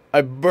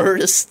 I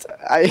burst.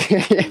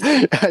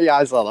 Yeah,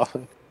 I saw that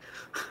one.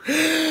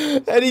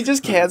 And he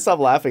just can't stop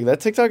laughing. That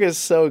TikTok is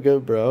so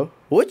good, bro.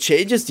 What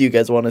changes do you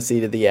guys want to see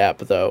to the app,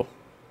 though?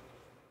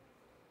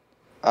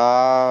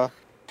 I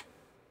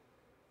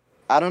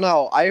don't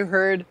know. I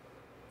heard,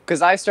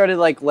 because I started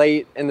like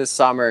late in the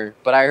summer,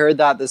 but I heard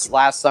that this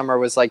last summer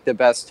was like the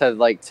best that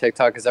like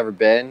TikTok has ever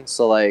been.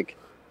 So like,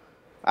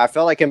 I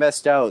felt like I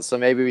missed out. So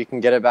maybe we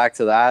can get it back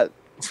to that.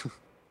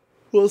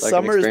 Well, so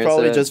summer is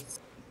probably just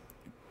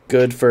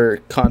good for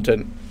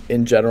content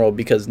in general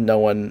because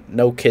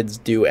no kids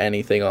do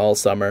anything all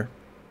summer.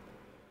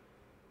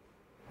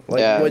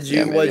 Like what'd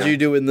you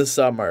do in the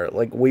summer?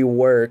 Like we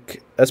work,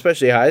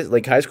 especially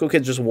high school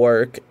kids just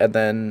work, and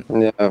then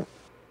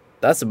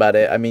that's about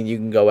it. I mean, you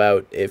can go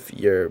out if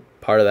you're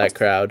part of that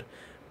crowd,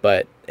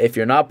 but if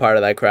you're not part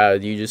of that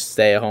crowd, you just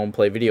stay at home,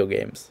 play video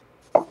games.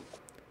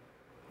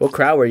 What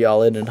crowd were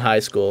y'all in high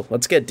school?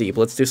 Let's get deep.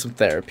 Let's do some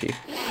therapy.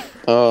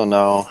 Oh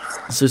no.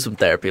 Let's do some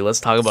therapy. Let's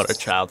talk about our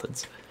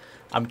childhoods.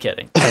 I'm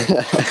kidding.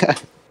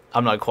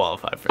 I'm not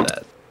qualified for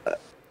that.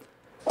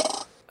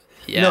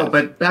 Yeah. No,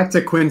 but back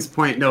to Quinn's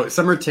point. No,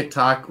 summer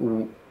TikTok,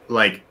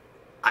 like,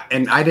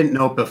 and I didn't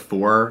know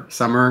before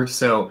summer,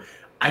 so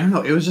I don't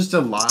know. It was just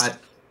a lot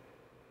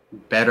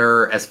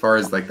better as far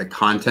as like the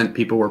content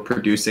people were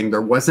producing.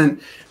 There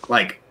wasn't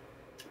like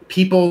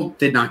people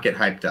did not get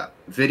hyped up.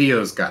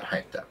 Videos got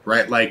hyped up,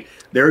 right? Like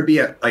there would be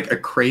a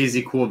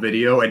crazy cool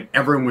video, and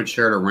everyone would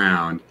share it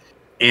around.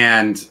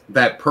 And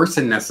that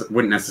person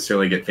wouldn't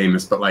necessarily get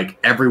famous, but like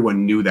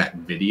everyone knew that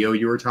video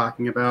you were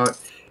talking about.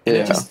 And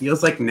it just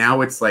feels like now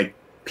it's like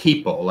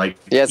people. Like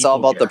it's all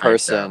about the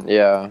person.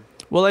 Yeah.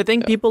 Well, I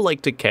think people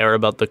like to care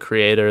about the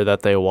creator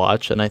that they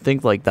watch, and I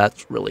think like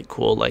that's really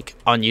cool. Like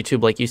on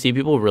YouTube, like you see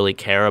people really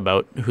care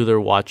about who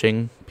they're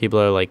watching. People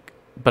are like,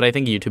 but I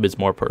think YouTube is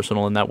more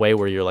personal in that way,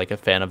 where you're like a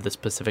fan of the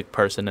specific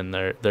person and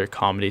their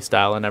comedy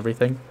style and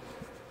everything.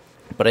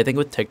 But I think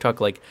with TikTok,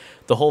 like,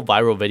 the whole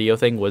viral video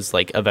thing was,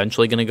 like,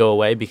 eventually going to go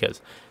away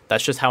because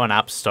that's just how an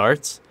app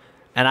starts.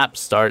 An app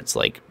starts,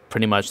 like,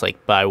 pretty much,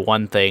 like, by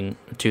one thing,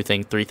 two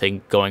thing, three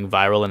thing going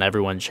viral and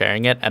everyone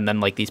sharing it. And then,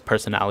 like, these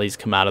personalities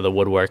come out of the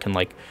woodwork. And,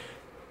 like,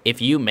 if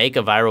you make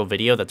a viral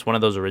video that's one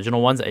of those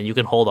original ones and you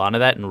can hold on to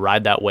that and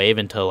ride that wave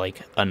into,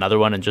 like, another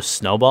one and just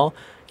snowball,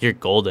 you're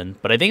golden.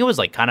 But I think it was,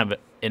 like, kind of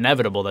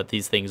inevitable that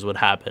these things would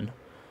happen.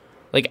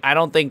 Like, I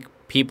don't think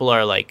people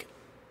are,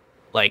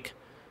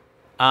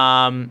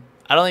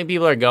 I don't think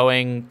people are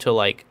going to,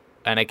 like,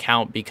 an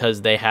account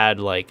because they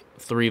had, like,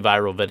 3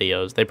 viral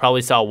videos. They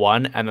probably saw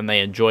one, and then they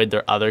enjoyed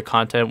their other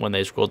content when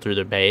they scrolled through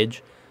their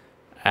page.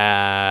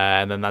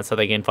 And then that's how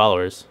they gain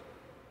followers.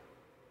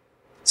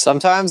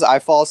 Sometimes I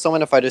follow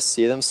someone if I just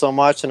see them so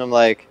much, and I'm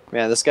like,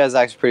 man, this guy's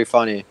actually pretty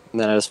funny.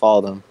 And then I just follow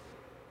them.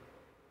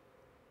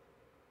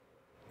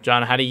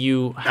 John, how do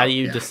you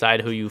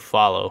decide who you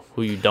follow,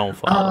 who you don't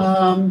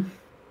follow?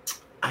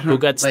 Who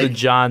gets the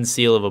John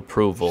seal of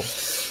approval?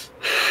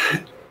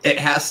 It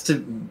has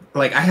to,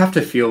 like, I have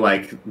to feel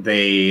like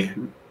they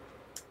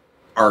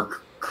are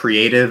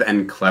creative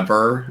and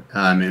clever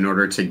in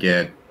order to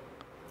get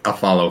a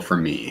follow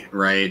from me,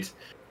 right?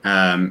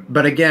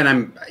 But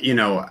again,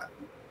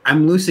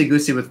 I'm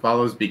loosey-goosey with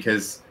follows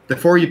because the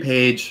For You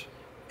page,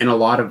 in a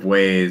lot of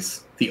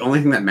ways, the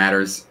only thing that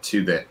matters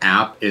to the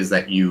app is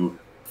that you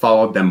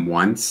followed them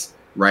once,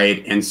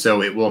 right? And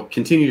so it will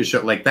continue to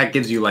show, like, that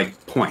gives you,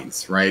 like,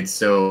 points, right?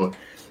 So,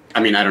 I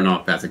mean, I don't know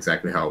if that's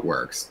exactly how it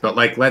works. But,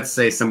 like, let's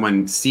say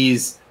someone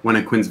sees one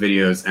of Quinn's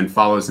videos and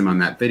follows him on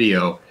that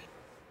video.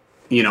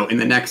 You know, in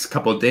the next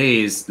couple of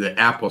days, the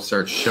app will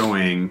start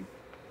showing,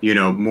 you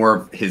know, more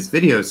of his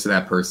videos to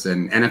that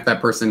person. And if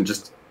that person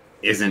just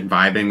isn't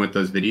vibing with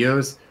those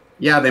videos,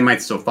 yeah, they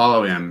might still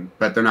follow him,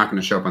 but they're not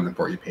going to show up on the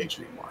For You page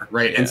anymore,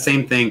 right? Yeah. And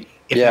same thing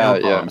if you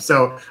don't follow him.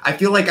 So I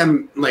feel like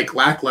I'm like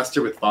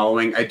lackluster with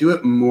following. I do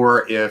it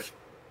more if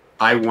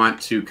I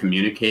want to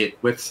communicate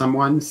with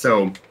someone.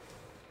 So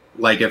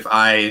like if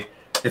I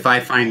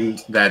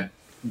find that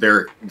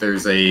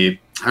there's a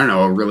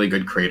really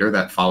good creator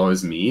that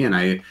follows me, and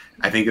I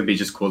think it'd be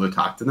just cool to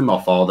talk to them, I'll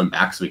follow them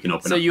back so we can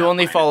open up. So you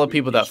only follow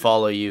people that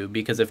follow you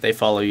because if they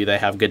follow you, they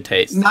have good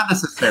taste. Not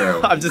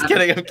necessarily. I'm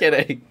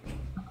kidding.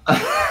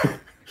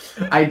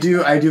 I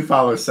do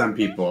follow some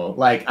people.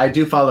 Like I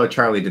do follow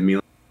Charlie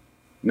D'Amelio,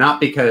 not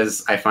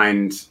because I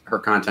find her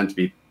content to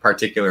be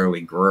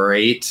particularly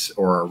great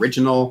or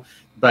original,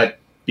 but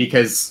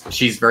because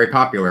she's very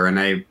popular,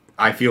 and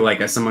I feel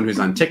like as someone who's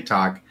on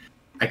TikTok,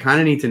 I kind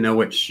of need to know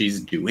what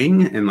she's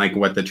doing and like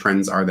what the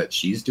trends are that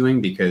she's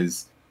doing,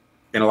 because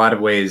in a lot of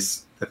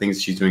ways, the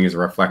things she's doing is a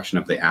reflection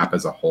of the app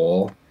as a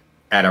whole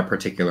at a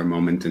particular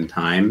moment in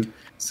time.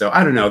 So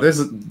I don't know. There's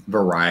a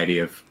variety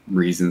of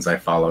reasons I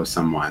follow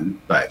someone,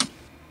 but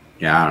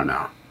yeah, I don't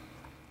know.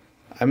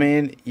 I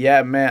mean,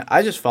 yeah, man,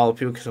 I just follow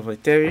people because I'm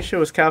like, damn, your shit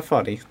was kind of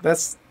funny.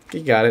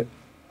 You got it.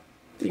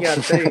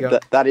 There you go.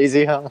 that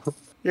easy, huh?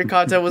 Your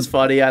content was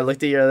funny. I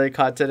looked at your other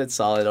content, it's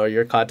solid. Or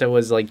your content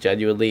was like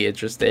genuinely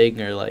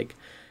interesting, or like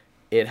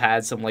it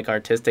had some like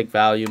artistic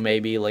value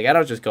maybe. Like I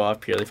don't just go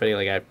off purely funny,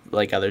 like I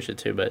like other shit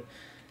too, but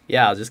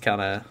yeah, I'll just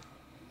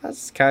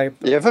that's kind of...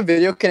 Yeah, if a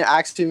video can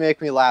actually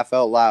make me laugh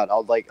out loud,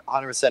 I'll like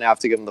 100% have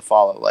to give them the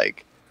follow.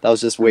 Like that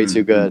was just way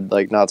too good,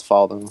 like not to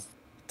follow them.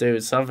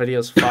 Dude, some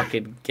videos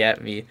fucking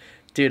get me.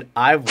 Dude,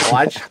 I've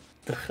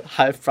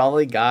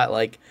probably got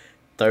like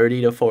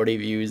 30 to 40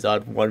 views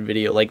on one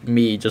video, like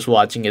me just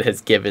watching it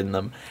has given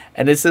them.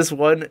 And it's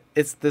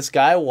this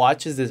guy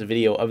watches this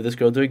video of this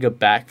girl doing a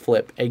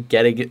backflip and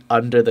getting it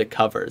under the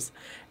covers.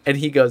 And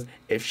he goes,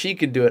 if she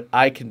can do it,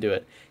 I can do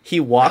it. He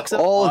walks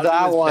up onto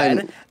his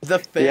bed, the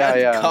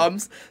fan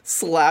comes,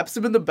 slaps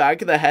him in the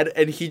back of the head,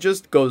 and he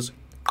just goes...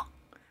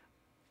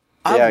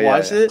 I've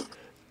watched it,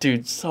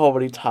 dude, so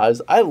many times.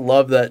 I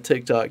love that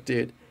TikTok,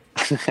 dude.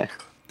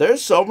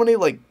 There's so many,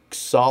 like,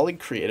 solid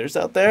creators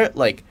out there.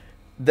 Like,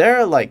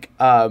 they're, like,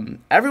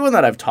 everyone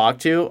that I've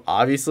talked to,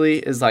 obviously,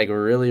 is, like,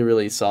 really,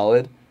 really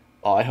solid.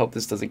 Oh, I hope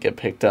this doesn't get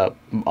picked up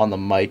on the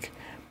mic.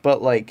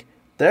 But, like,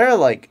 they're,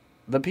 like...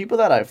 The people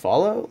that I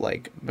follow,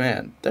 like,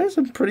 man, there's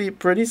some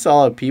pretty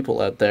solid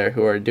people out there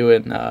who are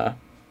doing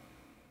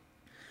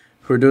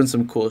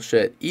some cool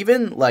shit.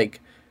 Even like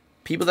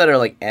people that are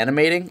like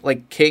animating,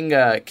 like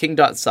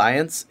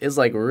King.Science is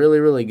like really,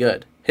 really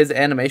good. His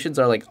animations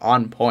are like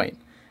on point.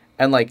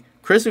 And like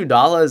Chris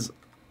Udala is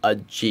a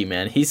G,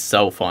 man. He's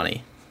so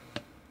funny.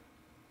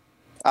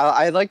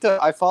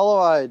 I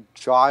follow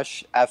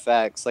Josh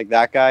FX, like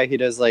that guy. He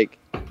does like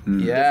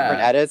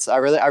different edits. I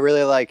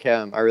really like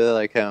him.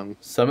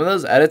 Some of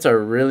those edits are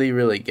really,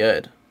 really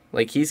good.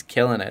 Like he's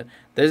killing it.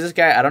 There's this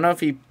guy, I don't know if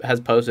he has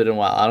posted in a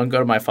while. I don't go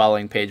to my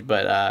following page,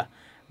 but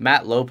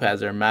Matt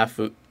Lopez or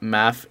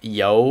Maf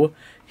Yo,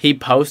 he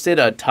posted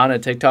a ton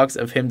of TikToks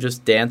of him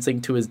just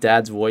dancing to his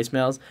dad's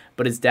voicemails,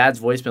 but his dad's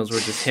voicemails were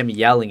just him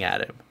yelling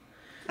at him.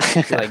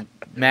 Like,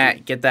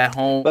 Matt, get that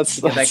car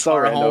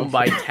so home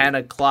by 10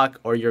 o'clock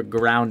or you're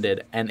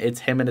grounded. And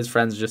it's him and his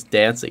friends just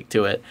dancing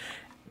to it.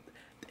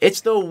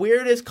 It's the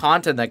weirdest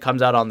content that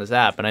comes out on this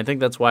app, and I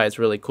think that's why it's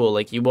really cool.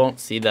 Like, you won't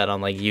see that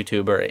on, like,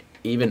 YouTube or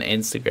even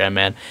Instagram,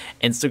 man.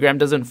 Instagram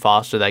doesn't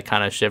foster that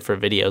kind of shit for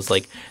videos.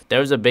 Like, there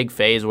was a big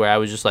phase where I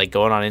was just, like,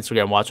 going on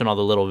Instagram watching all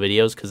the little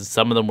videos because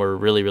some of them were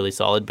really, really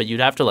solid, but you'd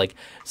have to, like,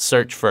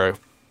 search for a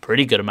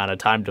pretty good amount of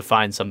time to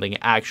find something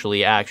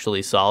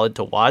actually solid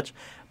to watch.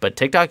 But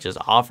TikTok just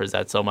offers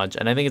that so much,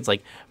 and I think it's,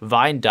 like,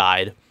 Vine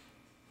died.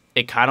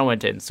 It kind of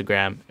went to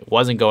Instagram. It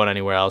wasn't going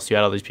anywhere else. You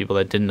had all these people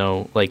that didn't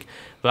know, like,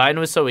 Vine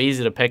was so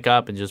easy to pick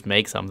up and just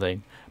make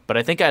something. But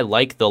I think I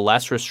like the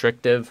less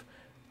restrictive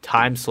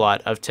time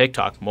slot of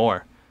TikTok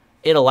more.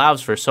 It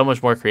allows for so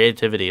much more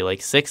creativity.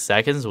 Like, 6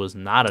 seconds was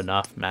not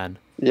enough, man.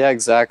 Yeah,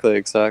 exactly.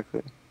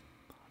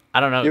 I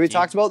don't know. Yeah, we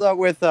talked about that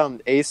with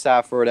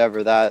ASAP or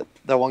whatever, that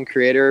one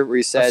creator where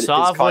he said his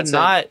content... would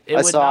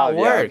not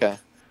work. Yeah, okay.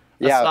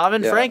 Asav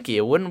and Frankie,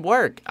 it wouldn't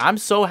work. I'm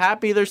so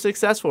happy they're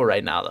successful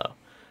right now,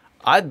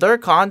 though. Their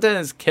content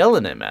is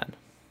killing it, man.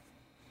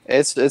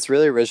 It's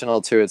really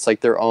original too. It's like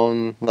their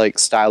own like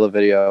style of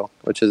video,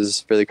 which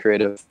is really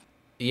creative.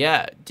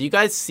 Yeah. Do you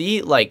guys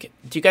see like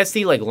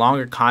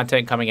longer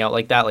content coming out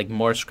like that, like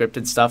more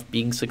scripted stuff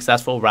being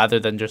successful rather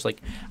than just like,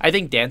 I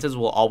think dances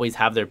will always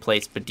have their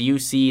place, but do you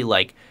see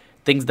like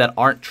things that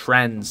aren't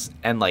trends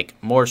and like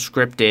more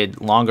scripted,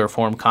 longer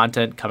form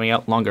content coming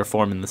out, longer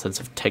form in the sense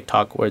of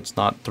TikTok where it's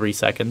not 3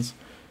 seconds?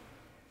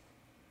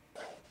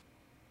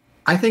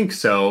 I think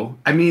so.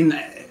 I mean,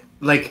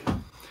 like,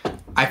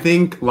 I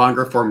think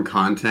longer form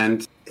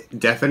content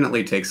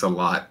definitely takes a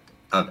lot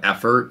of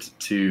effort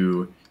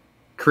to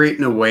create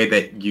in a way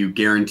that you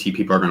guarantee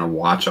people are going to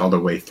watch all the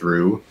way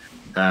through.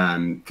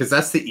 Because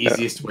that's the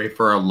easiest way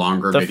for a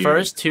longer video. The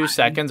first 2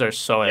 seconds are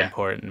so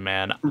important,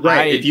 man.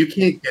 Right. If you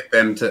can't get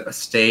them to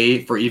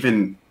stay for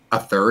even a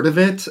third of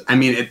it, I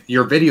mean,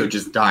 your video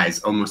just dies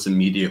almost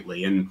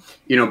immediately. And,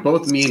 you know,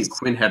 both me and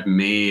Quinn have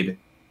made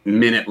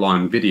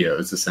minute-long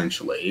videos,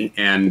 essentially.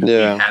 And we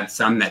had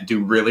some that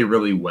do really,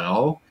 really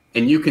well.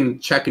 And you can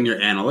check in your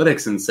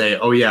analytics and say,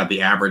 oh, yeah,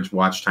 the average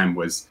watch time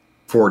was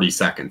 40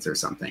 seconds or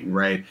something,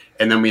 right?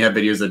 And then we have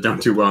videos that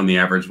don't do well and the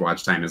average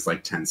watch time is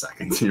like 10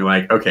 seconds. And you're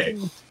like, okay,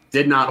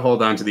 did not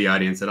hold on to the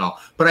audience at all.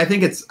 But I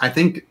think it's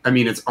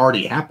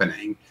already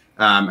happening.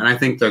 And I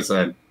think there's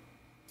a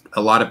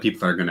lot of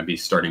people are going to be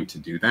starting to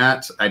do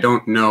that. I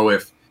don't know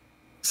if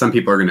some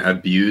people are going to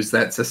abuse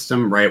that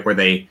system, right? Where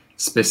they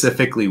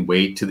specifically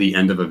wait to the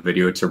end of a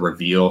video to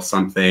reveal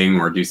something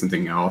or do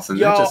something else.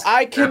 And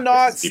I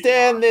cannot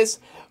stand this.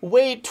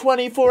 Wait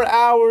 24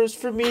 hours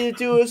for me to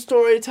do a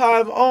story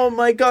time. Oh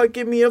my god,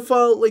 give me a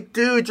phone. Like,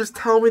 dude, just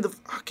tell me the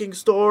fucking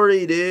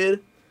story,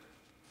 dude.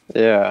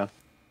 Yeah.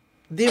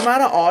 The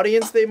amount of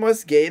audience they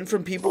must gain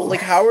from people,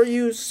 like, how are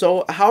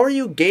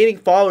you gaining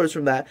followers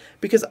from that?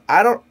 Because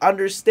I don't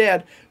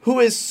understand who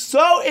is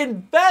so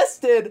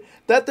invested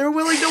that they're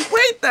willing to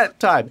wait that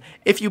time.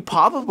 If you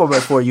pop up on my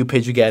For You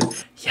page again,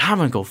 I'm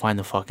gonna go find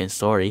the fucking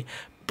story.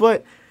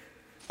 But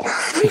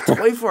wait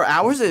 24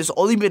 hours and it's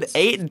only been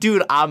 8?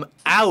 Dude, I'm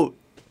out.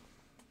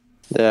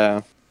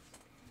 Yeah.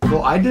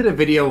 Well, I did a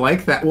video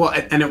like that. Well,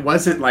 and it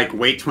wasn't like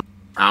wait 24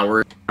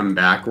 hours, come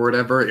back or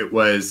whatever. It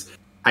was,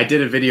 I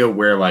did a video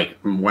where like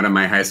one of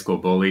my high school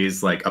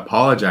bullies like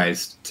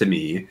apologized to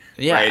me.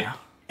 Yeah. Right?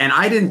 And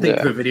I didn't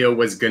think the video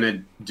was going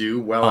to do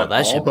well at all.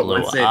 That shit blew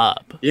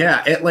up.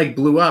 It like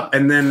blew up.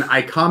 And then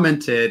I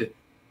commented,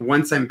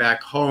 once I'm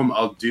back home,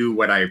 I'll do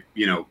what I,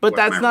 But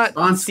that's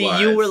not, see,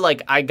 you were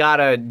like, I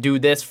gotta do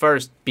this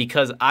first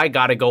because I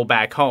gotta go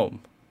back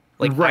home.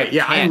 Like, right,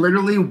 I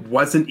literally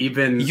wasn't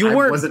even, you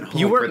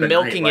weren't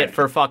milking it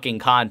for fucking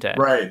content.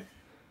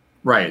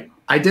 Right.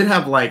 I did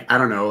have like, I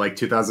don't know, like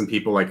 2,000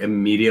 people like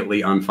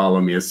immediately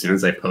unfollow me as soon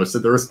as I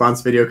posted the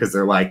response video because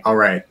they're like, all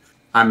right,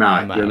 I'm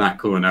out. You're not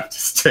cool enough to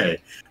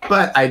stay.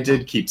 But I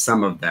did keep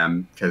some of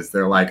them because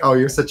they're like, oh,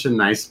 you're such a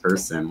nice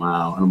person.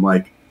 Wow. And I'm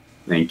like,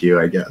 thank you,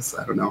 I guess.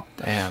 I don't know.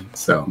 Damn.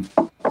 So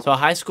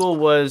high school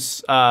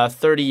was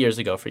 30 years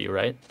ago for you,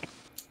 right?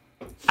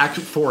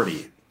 Actually,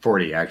 40.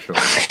 40, actually.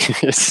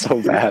 It's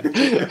so bad.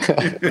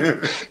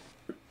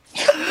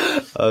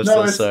 I'm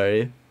so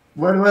sorry.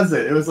 What was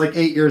it? It was like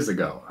 8 years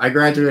ago. I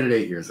graduated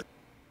 8 years ago.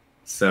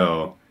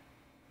 So,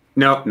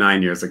 nope,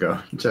 9 years ago.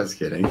 Just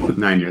kidding.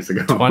 9 years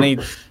ago.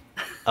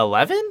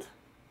 2011?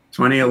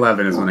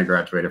 2011 is when I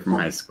graduated from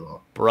high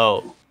school.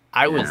 Bro,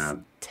 I was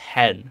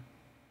 10.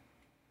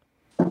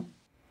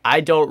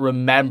 I don't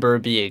remember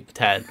being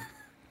 10.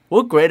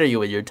 What grade are you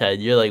when you're 10?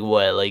 You're like,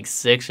 what, like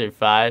 6 or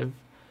 5?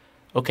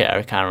 Okay,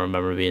 I kind of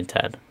remember being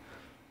 10. I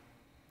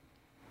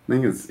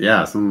think it's,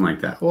 something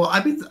like that. Well,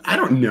 I mean, I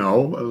don't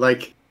know.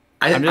 Like,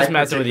 I'm just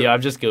messing with you.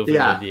 I'm just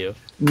goofing with you.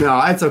 No,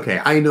 it's okay.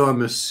 I know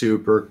I'm a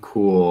super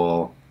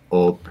cool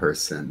old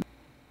person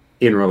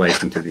in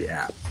relation to the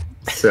app.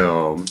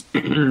 So,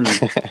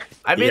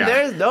 I mean,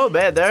 there's no,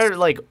 man. They're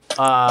like,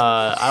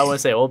 I don't want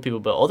to say old people,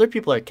 but older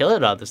people are killing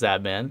it on this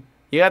app, man.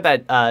 You got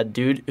that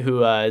dude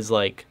who is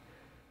like,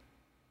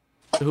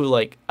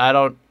 I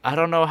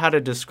don't know how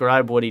to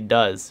describe what he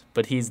does,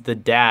 but he's the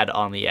dad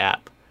on the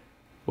app,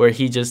 where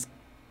he's just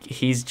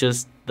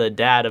the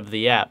dad of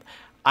the app.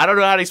 I don't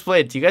know how to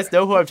explain it. Do you guys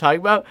know who I'm talking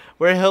about?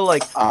 Where he'll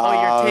like,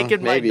 oh, you're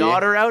taking my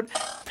daughter out?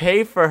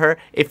 Pay for her.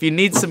 If you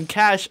need some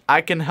cash, I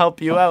can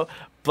help you out.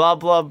 Blah,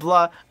 blah,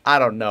 blah. I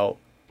don't know.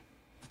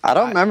 I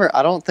don't remember.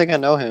 I don't think I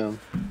know him.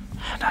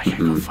 Now I gotta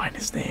go find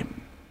his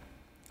name.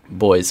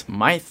 Boys,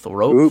 my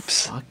throat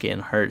fucking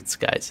hurts,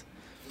 guys.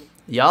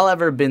 Y'all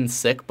ever been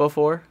sick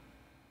before?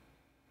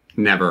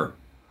 Never.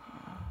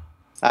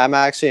 I'm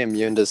actually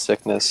immune to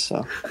sickness,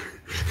 so.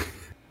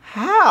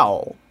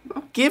 How?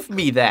 Give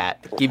me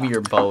that. Give me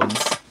your bones.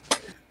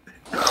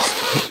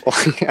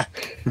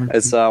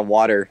 It's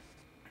water.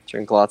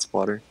 Drink lots of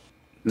water.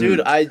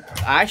 Dude, I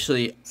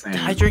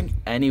drink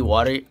any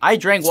water. I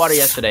drank water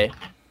yesterday.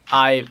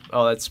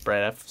 That's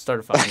Sprite. I've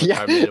started fucking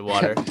carbonated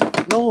water.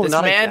 No, this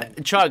not man,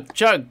 again.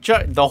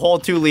 chug, the whole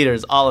 2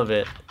 liters, all of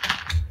it.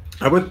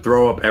 I would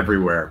throw up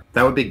everywhere.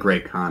 That would be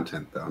great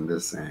content, though. I'm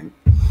just saying.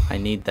 I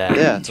need that.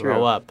 Yeah, throw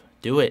true. up.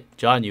 Do it,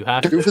 John. You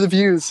have to. Do it for the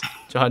views.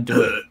 John,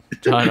 do it.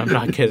 John, I'm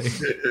not kidding.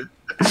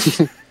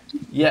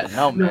 Yeah,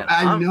 no, man.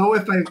 I know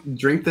if I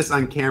drink this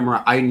on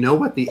camera, I know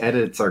what the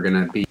edits are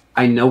gonna be.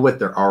 I know what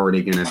they're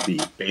already gonna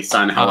be based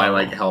on how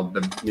I held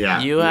them.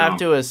 Yeah. You have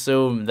to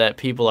assume that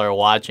people are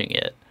watching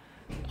it,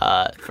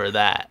 for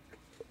that.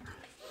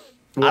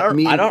 Well,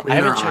 I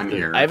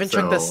haven't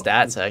checked the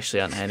stats actually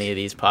on any of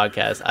these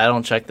podcasts. I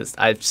don't check this.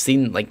 I've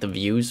seen like the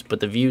views, but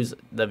the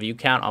view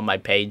count on my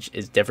page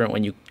is different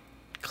when you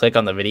click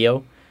on the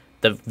video.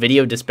 The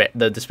video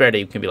the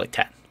disparity can be like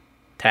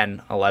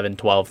 10, 11,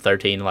 12,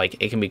 13. Like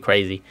it can be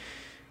crazy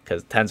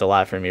because 10's a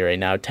lot for me right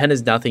now. 10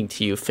 is nothing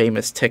to you,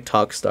 famous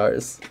TikTok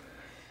stars.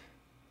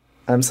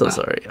 I'm so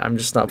sorry. I'm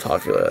just not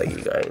popular like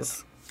you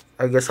guys.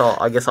 I guess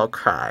I'll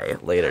cry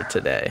later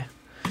today.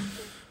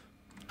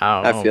 I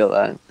don't know. I feel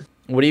that.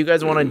 What do you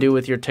guys want to do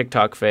with your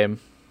TikTok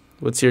fame?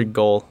 What's your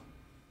goal?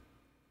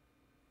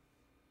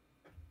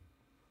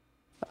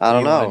 I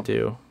don't know. What do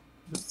you want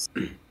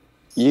to do?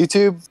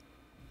 YouTube?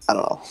 I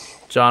don't know.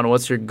 John,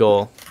 what's your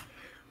goal?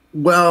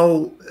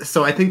 Well,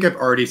 so I think I've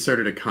already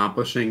started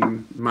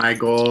accomplishing my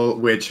goal,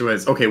 which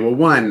was, okay, well,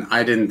 one,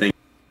 I didn't think,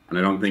 and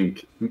I don't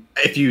think,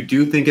 if you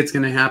do think it's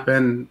going to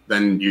happen,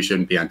 then you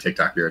shouldn't be on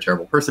TikTok. You're a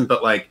terrible person.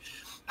 But like,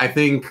 I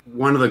think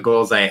one of the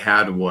goals I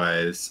had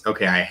was,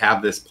 okay, I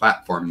have this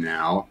platform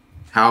now.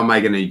 How am I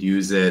going to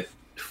use it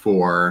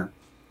for,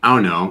 I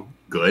don't know,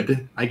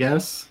 good, I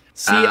guess?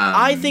 See,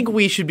 I think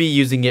we should be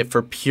using it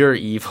for pure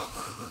evil.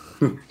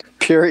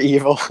 Pure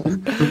evil.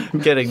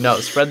 I'm kidding. No,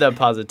 spread that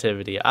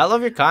positivity. I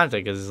love your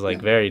content because it's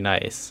like very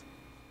nice.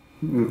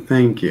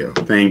 Thank you.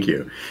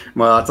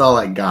 Well, that's all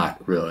I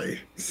got, really.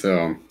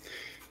 So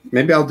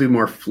maybe I'll do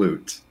more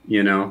flute.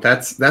 You know,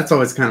 that's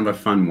always kind of a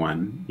fun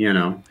one. You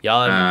know,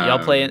 y'all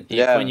play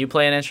when you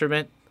play an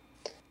instrument.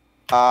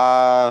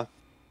 No,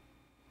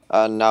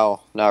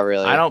 not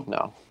really. I don't.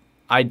 No.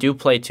 I do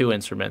play 2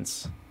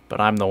 instruments, but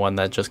I'm the one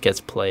that just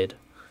gets played.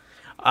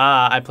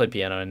 I play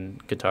piano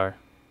and guitar.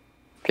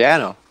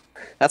 Piano.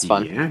 That's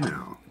fun.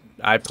 Piano.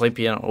 I play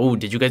piano. Oh,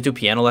 did you guys do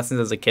piano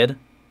lessons as a kid?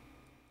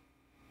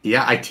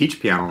 Yeah, I teach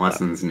piano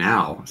lessons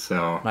now.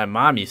 So my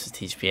mom used to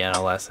teach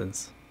piano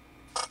lessons.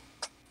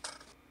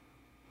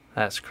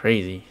 That's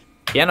crazy.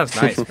 Piano's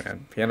nice,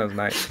 man. Piano's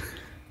nice.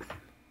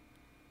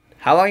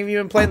 How long have you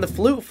been playing the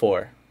flute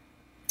for?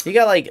 You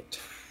got like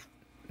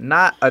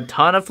not a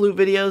ton of flute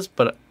videos,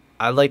 but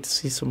I'd like to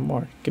see some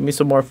more. Give me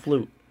some more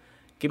flute.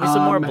 Give me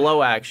some more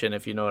blow action,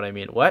 if you know what I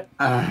mean. What?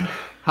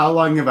 How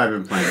long have I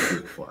been playing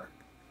flute for?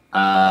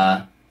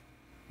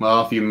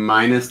 Well, if you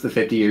minus the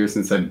 50 years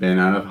since I've been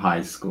out of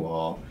high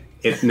school,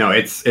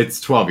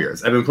 it's 12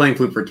 years. I've been playing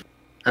flute for.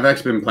 I've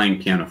actually been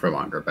playing piano for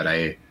longer, but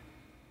I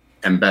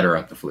am better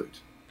at the flute.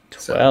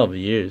 12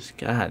 years.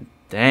 God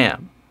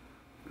damn.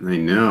 I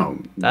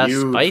know. That's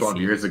spicy. 12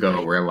 years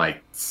ago were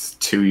like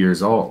 2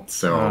 years old.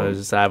 So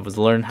I was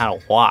learning how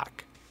to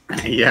walk.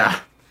 Yeah.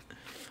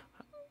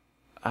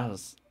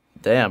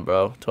 Damn,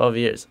 bro. 12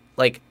 years.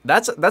 Like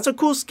that's a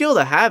cool skill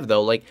to have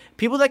though. Like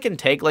people that can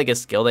take like a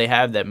skill they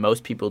have that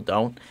most people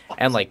don't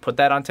and like put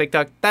that on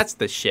TikTok, that's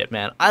the shit,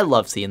 man. I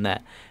love seeing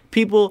that.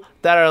 People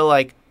that are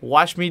like,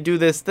 watch me do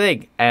this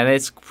thing and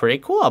it's pretty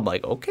cool. I'm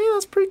like, okay,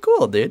 that's pretty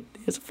cool, dude.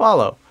 Here's a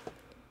follow.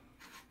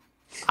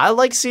 I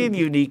like seeing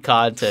unique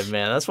content,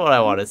 man. That's what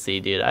I want to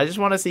see, dude. I just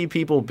want to see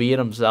people being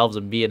themselves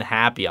and being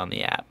happy on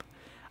the app.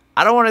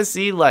 I don't want to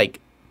see like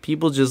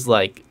people just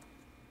like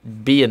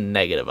being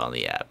negative on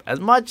the app. As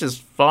much as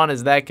fun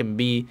as that can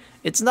be,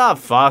 it's not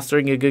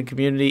fostering a good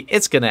community.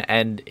 It's going to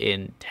end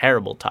in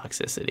terrible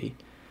toxicity.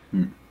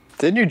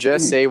 Didn't you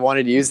just say you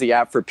wanted to use the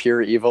app for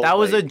pure evil? That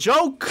was a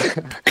joke.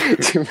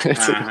 2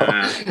 minutes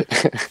ago.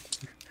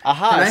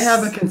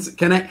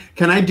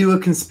 Can I do a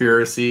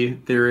conspiracy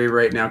theory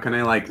right now? Can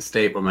I like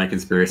state what my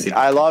conspiracy?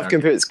 I love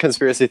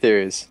conspiracy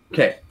theories.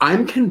 Okay,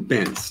 I'm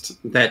convinced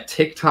that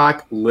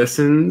TikTok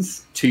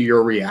listens to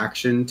your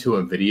reaction to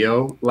a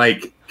video,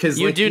 like because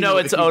you do know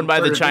it's owned by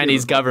the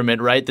Chinese government,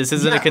 right? This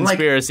isn't a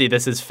conspiracy.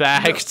 This is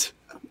fact.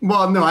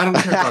 Well, no, I don't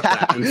care about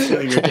that. I'm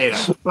stealing your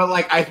data, but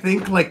like I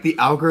think like the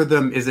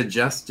algorithm is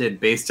adjusted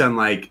based on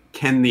like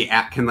can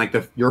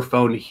your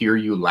phone hear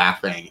you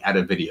laughing at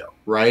a video,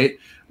 right?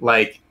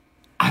 Like.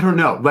 I don't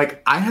know.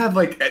 Like, I have,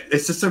 like,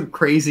 it's just a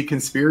crazy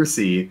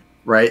conspiracy,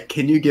 right?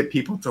 Can you get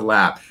people to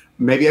laugh?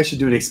 Maybe I should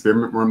do an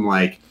experiment where I'm,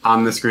 like,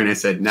 on the screen, I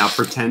said, now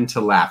pretend to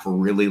laugh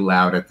really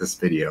loud at this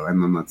video,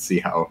 and then let's see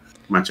how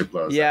much it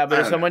blows. Yeah, but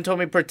if someone told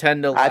me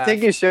pretend to laugh. I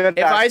think you should.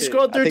 If I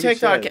scrolled through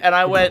TikTok and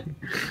I went,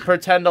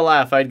 pretend to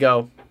laugh, I'd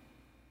go,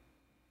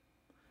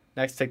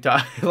 next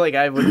TikTok. Like,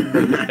 I wouldn't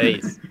make a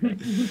face.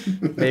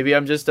 Maybe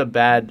I'm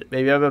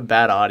a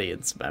bad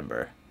audience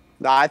member.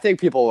 No, I think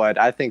people would.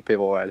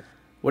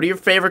 What are your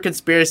favorite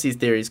conspiracy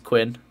theories,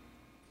 Quinn?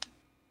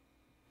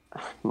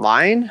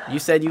 Mine? You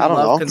said you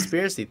love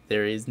conspiracy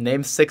theories.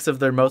 Name 6 of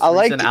their most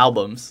recent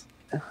albums.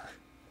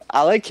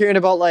 I like hearing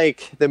about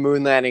like the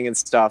moon landing and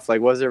stuff.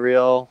 Like, was it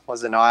real?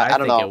 Was it not? I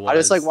don't know. I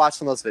just like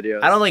watching those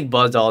videos. I don't think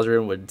Buzz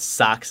Aldrin would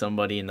sock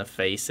somebody in the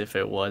face if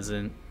it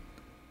wasn't.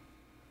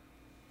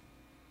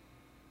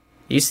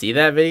 You see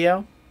that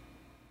video?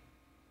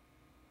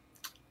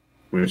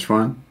 Which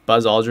one?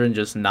 Buzz Aldrin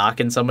just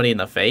knocking somebody in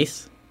the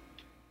face?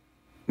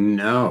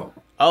 No.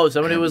 Oh,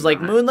 somebody was like,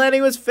 moon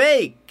landing was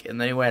fake.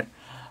 And then he went,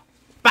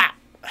 bah!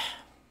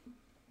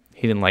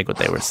 He didn't like what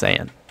they were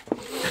saying.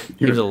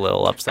 He was a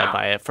little upset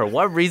by it. For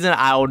what reason,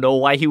 I don't know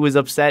why he was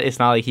upset. It's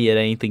not like he had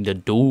anything to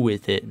do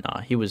with it.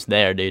 No, he was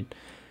there, dude.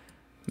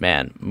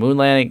 Man, moon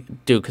landing.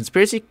 Dude,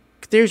 conspiracy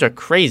theories are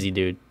crazy,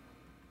 dude.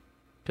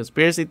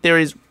 Conspiracy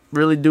theories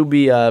really do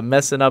be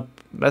messing up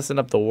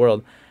the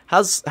world.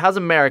 How's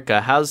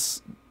America?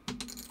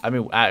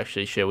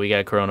 Actually, shit, we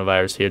got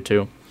coronavirus here,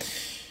 too.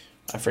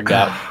 I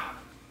forgot.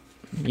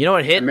 You know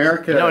what hit?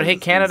 America. You know what hit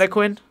Canada,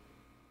 Quinn?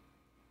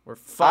 We're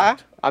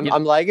fucked.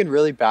 I'm lagging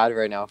really bad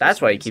right now. That's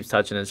why he keeps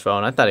touching his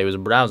phone. I thought he was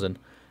browsing.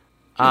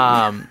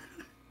 No.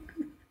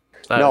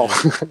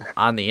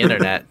 On the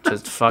internet,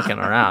 just fucking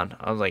around.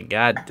 I was like,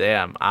 God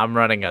damn, I'm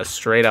running a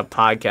straight up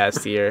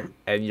podcast here,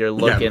 and you're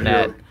looking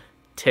at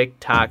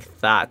TikTok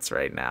thoughts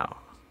right now.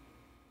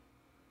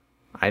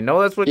 I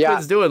know that's what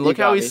Quinn's doing. Look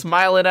how he's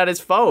smiling at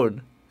his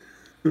phone.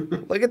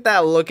 Look at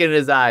that look in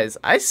his eyes.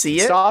 I see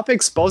it. Stop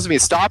exposing me.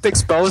 Stop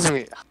exposing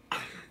me.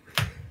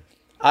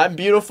 I'm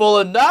beautiful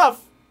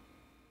enough.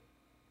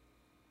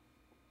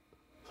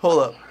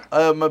 Hold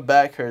up. My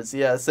back hurts.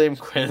 Yeah, same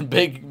Quinn.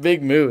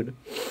 Big mood.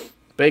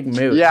 Big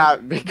mood. Yeah,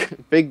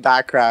 big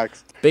back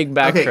cracks. Big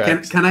back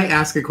cracks. Can I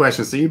ask a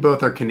question? So you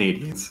both are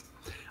Canadians.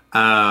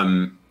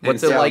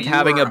 What's it like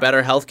having a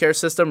better healthcare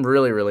system?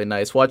 Really, really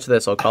nice. Watch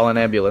this. I'll call an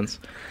ambulance.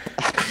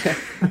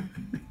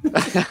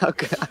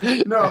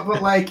 Okay. No,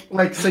 but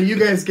like, so you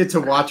guys get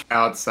to watch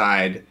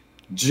outside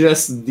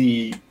just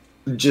the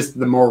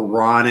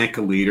moronic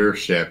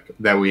leadership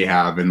that we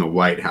have in the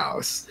White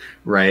House,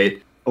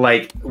 right?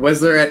 Like,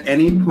 was there at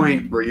any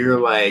point where you're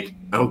like,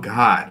 oh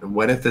God,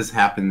 what if this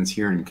happens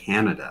here in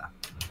Canada?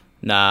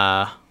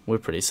 Nah, we're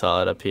pretty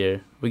solid up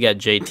here. We got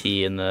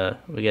JT in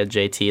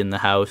the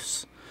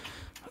house.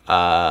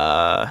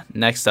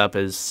 Next up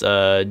is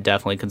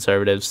definitely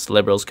conservatives.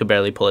 Liberals could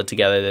barely pull it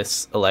together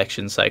this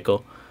election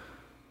cycle.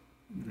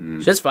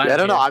 Just fine. Yeah, I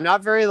don't know. I'm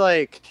not very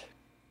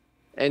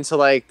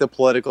into the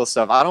political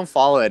stuff. I don't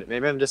follow it.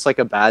 Maybe I'm just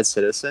a bad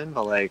citizen,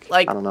 but I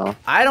don't know.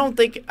 I don't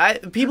think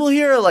people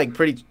here are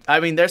pretty. I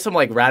mean, there's some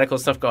radical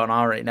stuff going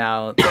on right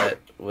now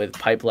with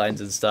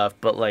pipelines and stuff.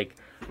 But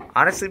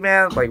honestly,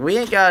 man, we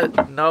ain't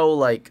got no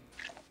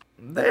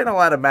there ain't a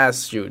lot of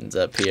mass shootings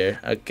up here.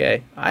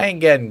 Okay, I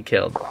ain't getting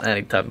killed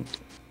anytime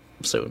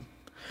soon.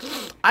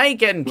 I ain't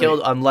getting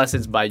killed unless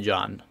it's by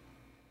John.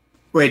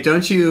 Wait,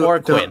 don't you or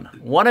Quinn?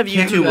 One of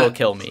you two will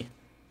kill me.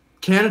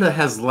 Canada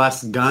has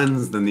less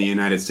guns than the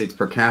United States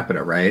per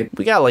capita, right?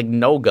 We got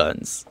no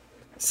guns.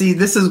 See,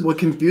 this is what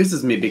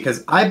confuses me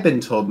because I've been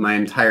told my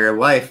entire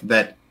life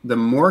that the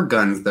more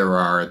guns there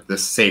are, the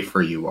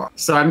safer you are.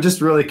 So I'm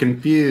just really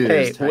confused.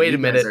 Hey, wait a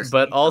minute,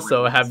 but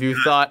also have you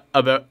thought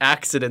about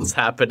accidents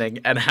happening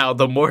and how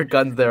the more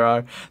guns there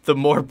are, the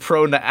more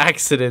prone to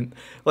accident,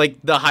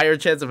 the higher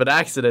chance of an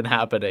accident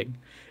happening?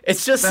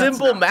 It's just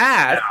simple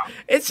math.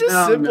 It's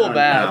just simple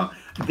math.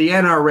 No. The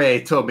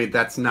NRA told me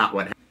that's not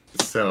what happened.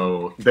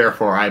 So,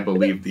 therefore, I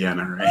believe the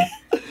NRA.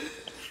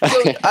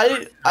 So,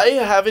 I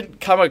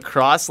haven't come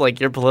across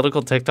your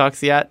political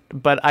TikToks yet,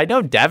 but I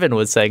know Devin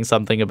was saying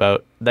something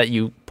about that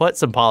you put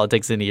some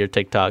politics into your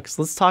TikToks.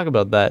 Let's talk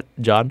about that,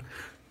 John.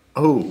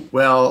 Oh,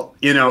 well,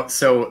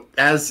 so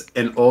as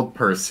an old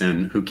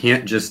person who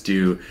can't just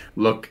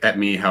look at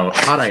me how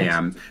hot I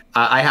am,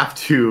 I have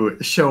to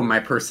show my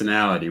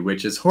personality,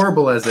 which is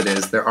horrible as it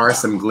is. There are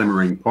some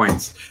glimmering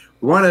points.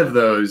 One of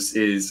those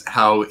is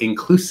how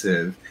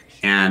inclusive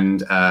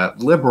and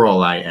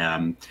liberal I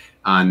am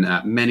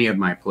on many of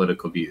my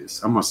political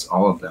views, almost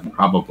all of them,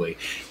 probably.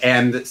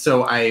 And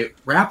so I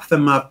wrap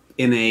them up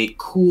in a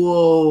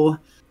cool,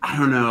 I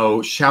don't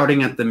know,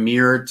 shouting at the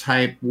mirror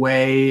type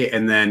way,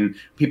 and then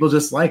people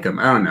just like them.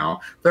 I don't know.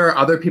 There are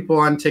other people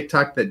on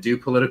TikTok that do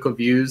political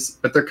views,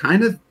 but they're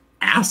kind of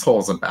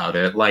assholes about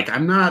it.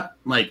 I'm not,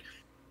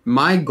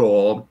 my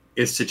goal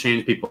is to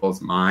change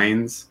people's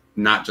minds,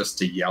 not just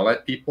to yell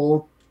at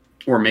people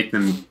or make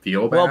them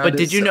feel bad. Well, but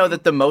did you know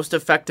that the most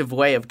effective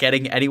way of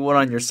getting anyone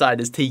on your side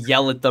is to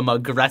yell at them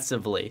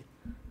aggressively?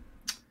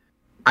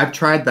 I've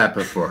tried that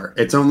before.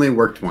 It's only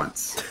worked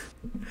once.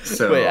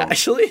 So wait,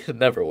 actually, it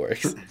never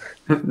works.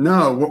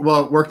 No,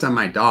 well, it worked on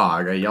my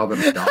dog. I yelled at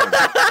my dog.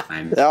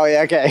 Oh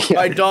yeah, okay.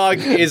 My dog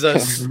is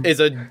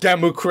a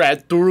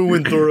Democrat through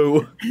and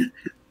through.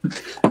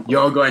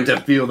 You're going to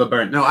feel the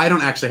burn. No, I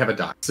don't actually have a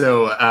dog.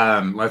 So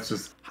let's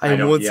just. I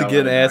am once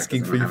again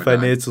asking for your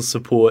financial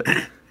support.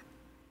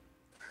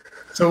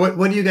 So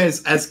what do you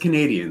guys, as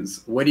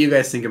Canadians, what do you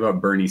guys think about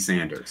Bernie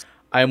Sanders?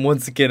 I am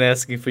once again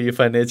asking for your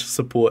financial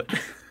support.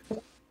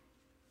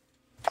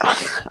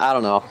 I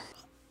don't know.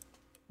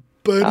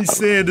 Bernie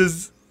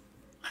Sanders,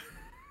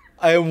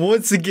 I am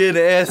once again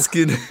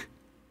asking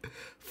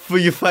for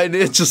your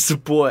financial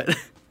support.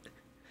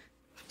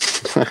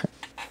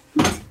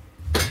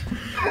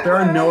 There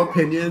are no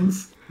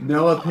opinions.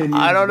 No opinions.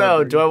 I don't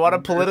know. Do I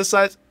want to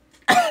politicize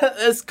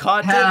this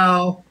content?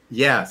 Hell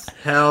yes.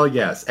 Hell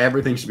yes.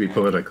 Everything should be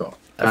political.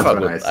 That's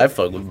what I say. I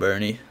fuck with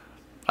Bernie.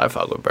 I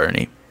fuck with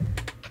Bernie.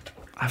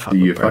 Do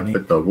you fuck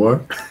with the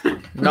war?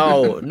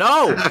 No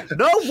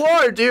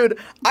war, dude.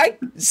 I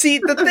see.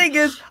 The thing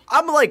is,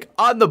 I'm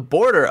on the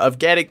border of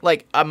getting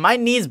my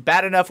knee's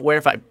bad enough where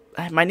if I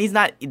my knee's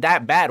not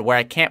that bad where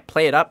I can't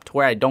play it up to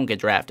where I don't get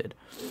drafted.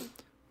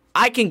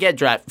 I can get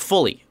drafted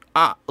fully.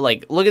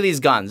 Like, look at these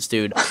guns,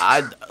 dude.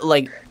 I'm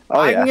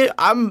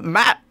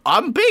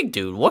big,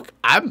 dude.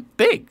 I'm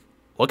big.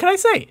 What can I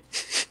say?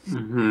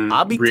 Mm-hmm.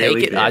 I'll be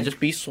really taking. I'll just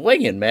be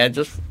swinging, man.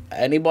 Just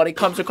anybody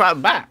comes across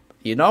back,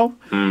 you know.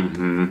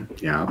 Mm-hmm.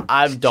 Yeah.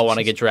 I don't want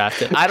to get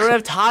drafted. I don't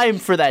have time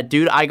for that,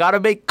 dude. I gotta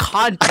make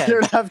content. I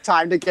don't have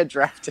time to get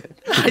drafted.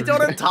 I don't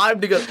have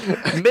time to go.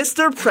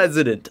 Mr.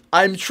 President,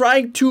 I'm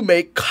trying to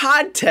make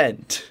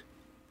content.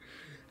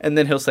 And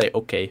then he'll say,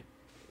 okay.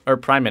 Or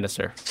Prime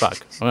Minister.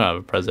 Fuck. I don't have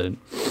a president.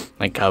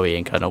 Like how we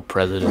ain't got no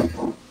president.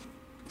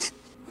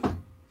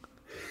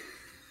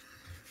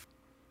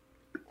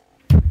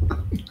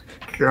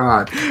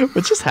 God.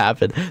 What just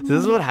happened? This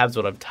is what happens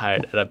when I'm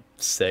tired and I'm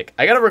sick.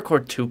 I gotta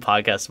record 2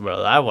 podcasts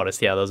tomorrow. I want to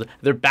see how those are.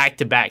 They're back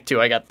to back too.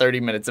 I got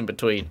 30 minutes in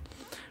between.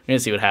 I'm gonna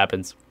see what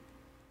happens.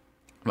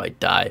 I might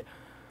die.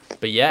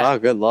 But yeah. Wow,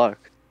 good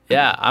luck.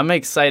 Yeah, I'm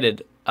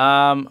excited. What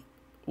are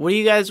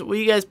you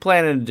guys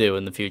planning to do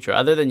in the future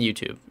other than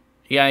YouTube?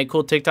 You got any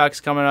cool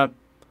TikToks coming up?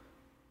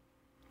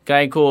 Got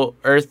any cool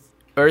earth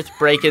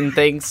breaking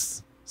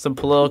things? Some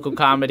political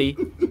comedy?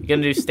 You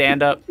gonna do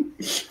stand up?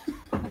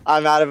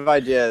 I'm out of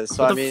ideas.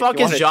 So What the fuck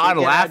is John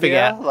laughing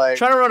at? Like,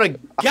 Trying to run a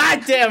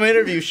goddamn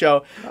interview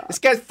show. This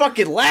guy's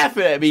fucking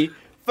laughing at me.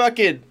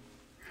 Fucking.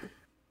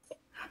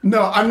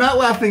 No, I'm not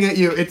laughing at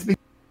you. It's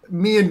because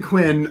me and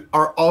Quinn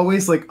are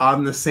always like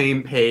on the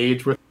same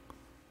page with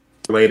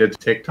related to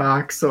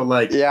TikTok. So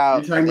like, you're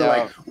talking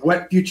about like,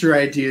 what future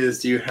ideas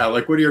do you have?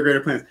 Like, what are your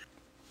greater plans?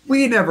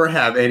 We never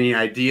have any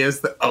ideas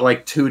that are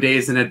like 2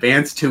 days in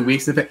advance, 2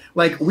 weeks in advance.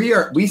 Like we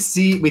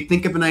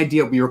think of an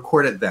idea, we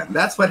record it then.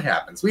 That's what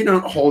happens. We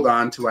don't hold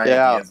on to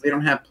ideas. We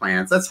don't have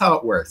plans. That's how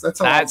it works. That's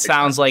how. That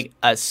sounds like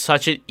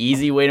such an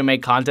easy way to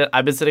make content.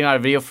 I've been sitting on a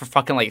video for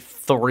fucking like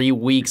 3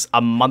 weeks,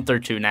 a month or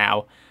two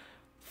now.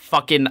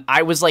 Fucking,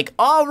 I was like,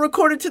 oh, I'll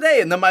record it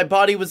today. And then my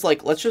body was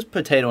like, let's just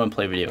potato and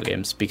play video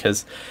games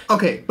because.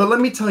 Okay, but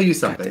let me tell you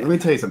something.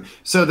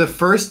 So the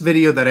first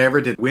video that I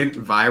ever did went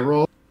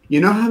viral. You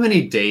know how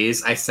many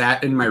days I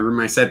sat in my room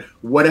and I said,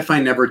 what if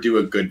I never do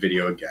a good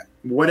video again?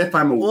 What if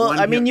I'm a Well,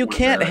 I mean, you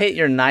can't hit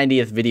your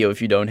 90th video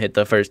if you don't hit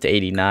the first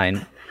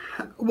 89.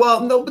 Well,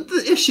 no, but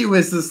the issue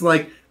is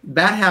like,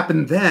 that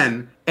happened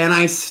then, and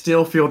I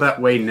still feel that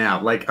way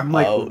now. Like, I'm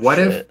like, what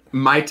if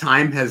my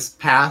time has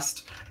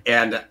passed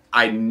and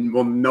I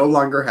will no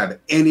longer have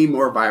any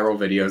more viral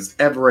videos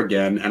ever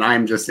again, and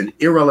I'm just an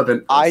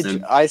irrelevant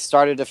person? I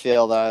started to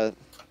feel that.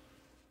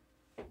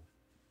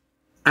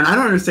 And I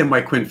don't understand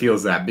why Quinn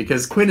feels that,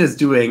 because Quinn is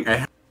doing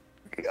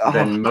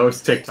than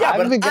most TikToks. Yeah,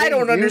 but I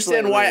don't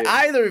understand why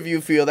either of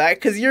you feel that,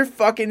 because you're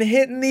fucking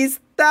hitting these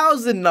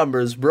 1,000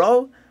 numbers,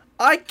 bro.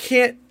 I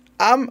can't.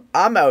 I'm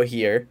out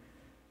here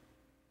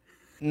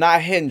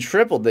not hitting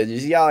triple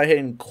digits. Y'all are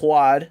hitting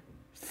quad,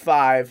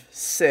 5,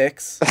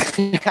 6,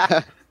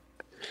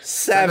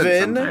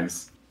 7.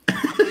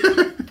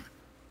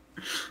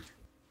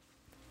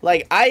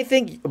 Like, I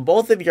think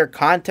both of your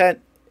content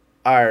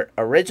are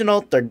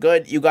original, they're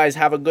good, you guys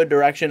have a good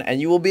direction, and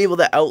you will be able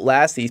to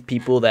outlast these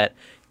people that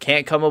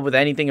can't come up with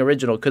anything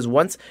original. Because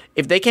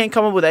if they can't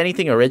come up with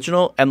anything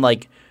original, and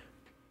like,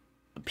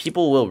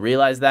 people will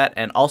realize that,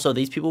 and also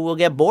these people will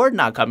get bored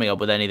not coming up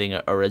with anything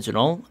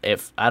original.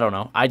 I don't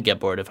know, I'd get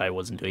bored if I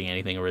wasn't doing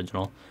anything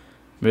original.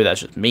 Maybe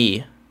that's just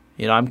me.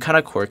 You know, I'm kind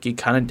of quirky,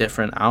 kind of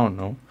different, I don't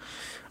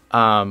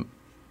know.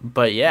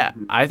 But yeah,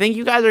 I think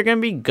you guys are going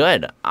to be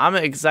good. I'm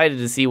excited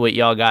to see what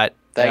y'all got.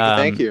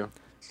 Thank you.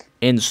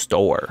 In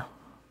store.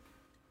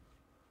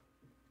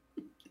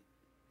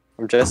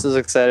 I'm just as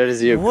excited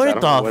as you.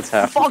 What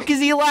the fuck is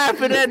he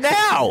laughing at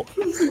now?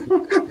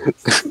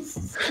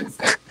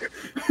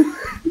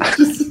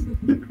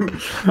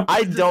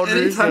 I don't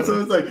Anytime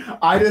someone's like,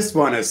 I just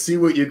want to see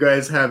what you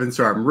guys have in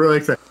store. I'm really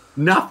excited.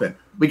 Nothing.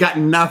 We got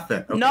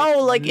nothing. Okay? No,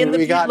 like in the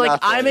future, like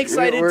I'm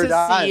excited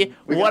to see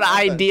what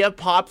idea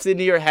pops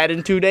into your head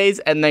in 2 days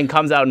and then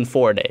comes out in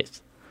 4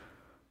 days.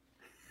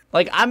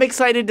 Like, I'm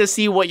excited to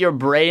see what your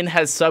brain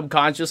has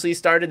subconsciously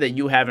started that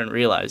you haven't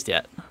realized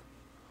yet.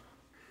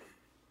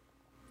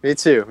 Me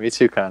too,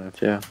 kind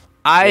of, yeah.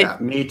 Yeah,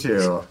 me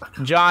too.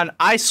 John,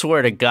 I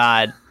swear to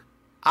God,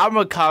 I'm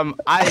gonna come.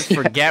 I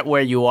forget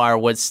where you are,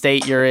 what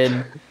state you're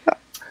in.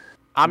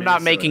 I'm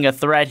not making a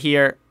threat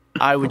here.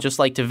 I would just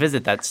like to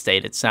visit that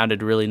state. It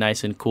sounded really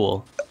nice and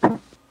cool.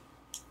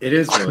 It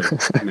is really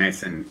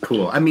nice and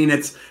cool. I mean,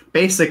 it's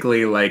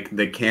basically like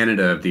the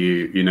Canada of the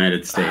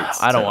United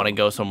States. I don't want to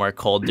go somewhere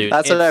cold, dude.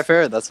 That's what I've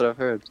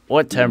heard.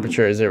 What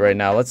temperature is it right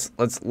now? Let's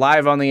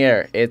live on the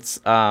air. It's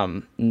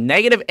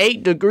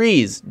 -8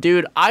 degrees.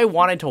 Dude, I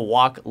wanted to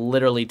walk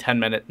literally 10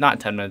 minutes.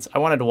 Not 10 minutes. I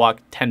wanted to walk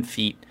 10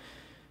 feet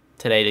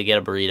today to get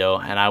a burrito.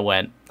 And I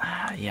went,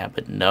 yeah,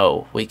 but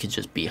no. We could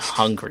just be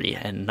hungry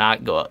and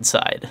not go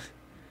outside.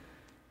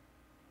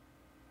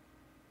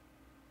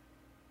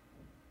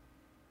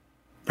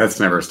 That's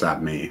never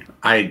stopped me.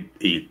 I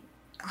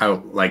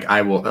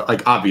will,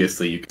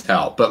 obviously you can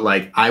tell, but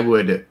like, I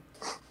would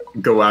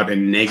go out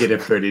in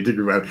 -30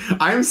 degree weather.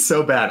 I'm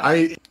so bad.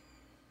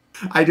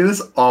 I do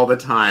this all the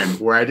time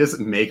where I just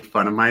make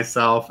fun of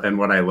myself and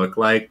what I look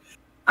like.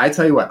 I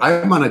tell you what,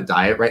 I'm on a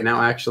diet right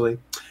now, actually.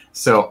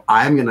 So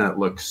I'm going to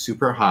look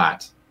super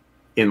hot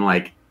in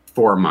like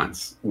 4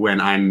 months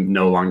when I'm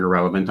no longer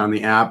relevant on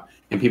the app.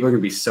 And people are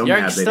going to be so mad.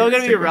 You're still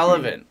going to be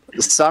relevant.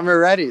 Summer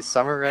ready.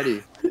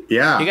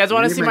 Yeah. You guys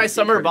want to see my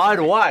summer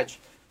bod? Watch.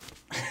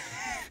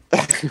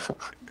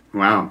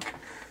 Wow.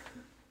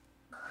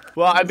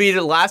 Well, I mean,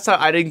 last time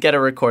I didn't get it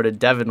recorded.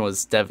 Devin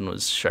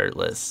was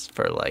shirtless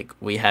for like,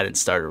 we hadn't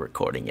started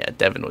recording yet.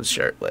 Devin was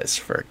shirtless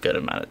for a good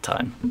amount of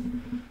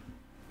time.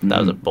 That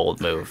was a bold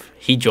move.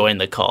 He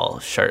joined the call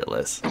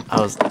shirtless. I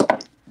was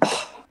all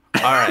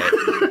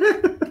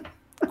right.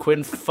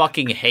 Quinn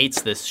fucking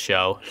hates this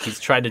show. He's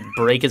tried to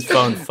break his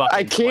phone fucking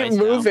I can't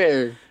move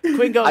it.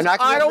 Quinn goes,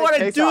 I don't want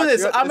to do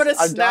this. I'm going to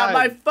snap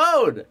my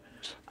phone.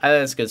 I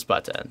think it's a good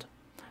spot to end.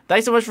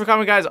 Thanks so much for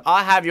coming, guys.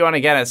 I'll have you on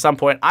again at some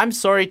point. I'm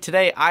sorry,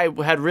 today I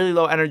had really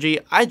low energy.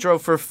 I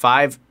drove for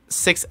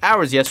 5-6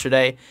 hours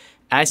yesterday,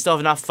 and I still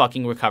have not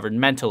fucking recovered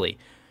mentally.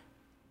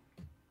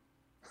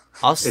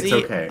 I'll see. It's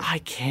okay. I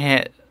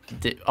can't.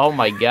 Oh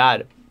my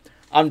god.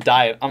 I'm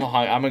dying. I'm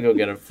hungry. I'm going to go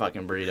get a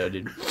fucking burrito,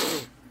 dude.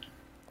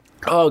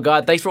 Oh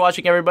god, thanks for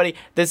watching, everybody.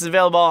 This is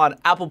available on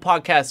Apple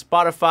Podcasts,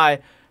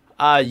 Spotify,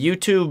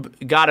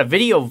 YouTube got a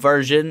video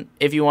version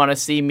if you want to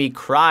see me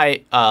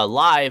cry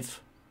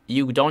live.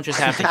 You don't just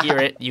have to hear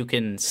it, you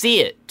can see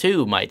it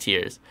too, my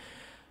tears.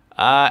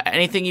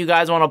 Anything you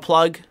guys want to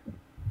plug?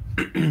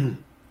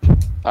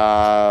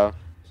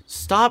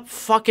 Stop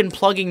fucking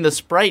plugging the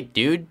Sprite,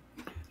 dude.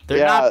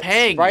 They're not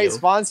paying Sprite, you.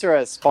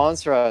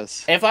 sponsor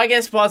us. If I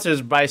get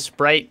sponsors by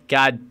Sprite,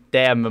 god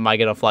damn am I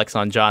gonna flex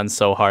on John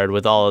so hard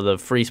with all of the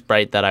free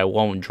Sprite that I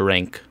won't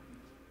drink.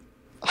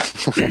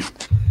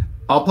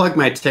 I'll plug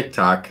my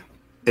TikTok.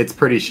 It's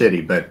pretty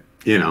shitty, but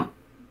you know.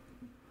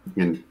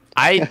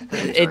 I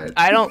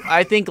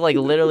think like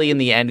literally in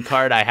the end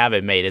card I have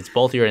it made. It's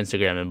both your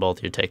Instagram and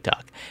both your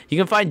TikTok. You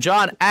can find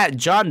John at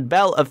John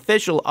Bell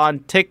Official on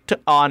TikTok,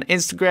 on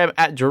Instagram,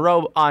 at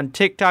Jerome on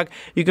TikTok.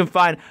 You can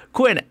find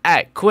Quinn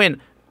at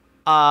Quinn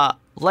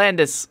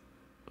Landis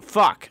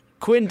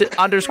Quinn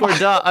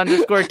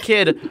 _duh_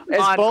 kid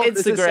on Instagram.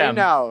 It's the same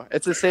now.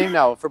 It's the same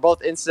now for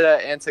both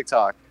Insta and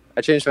TikTok.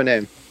 I changed my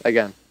name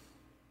again.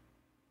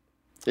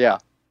 Yeah.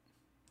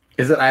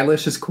 Is it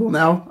Eilish is cool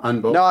now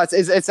on both? No, it's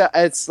like the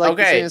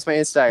same as my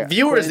Instagram.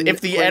 Viewers, if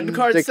the end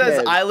card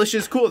says Eilish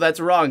is cool, that's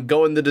wrong.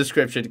 Go in the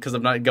description because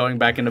I'm not going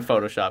back into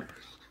Photoshop.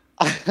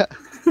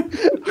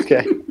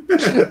 Okay.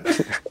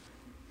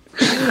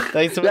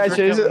 Thanks so much for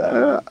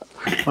coming.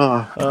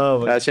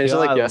 I changed it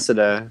like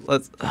yesterday.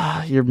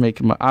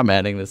 I'm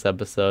adding this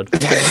episode.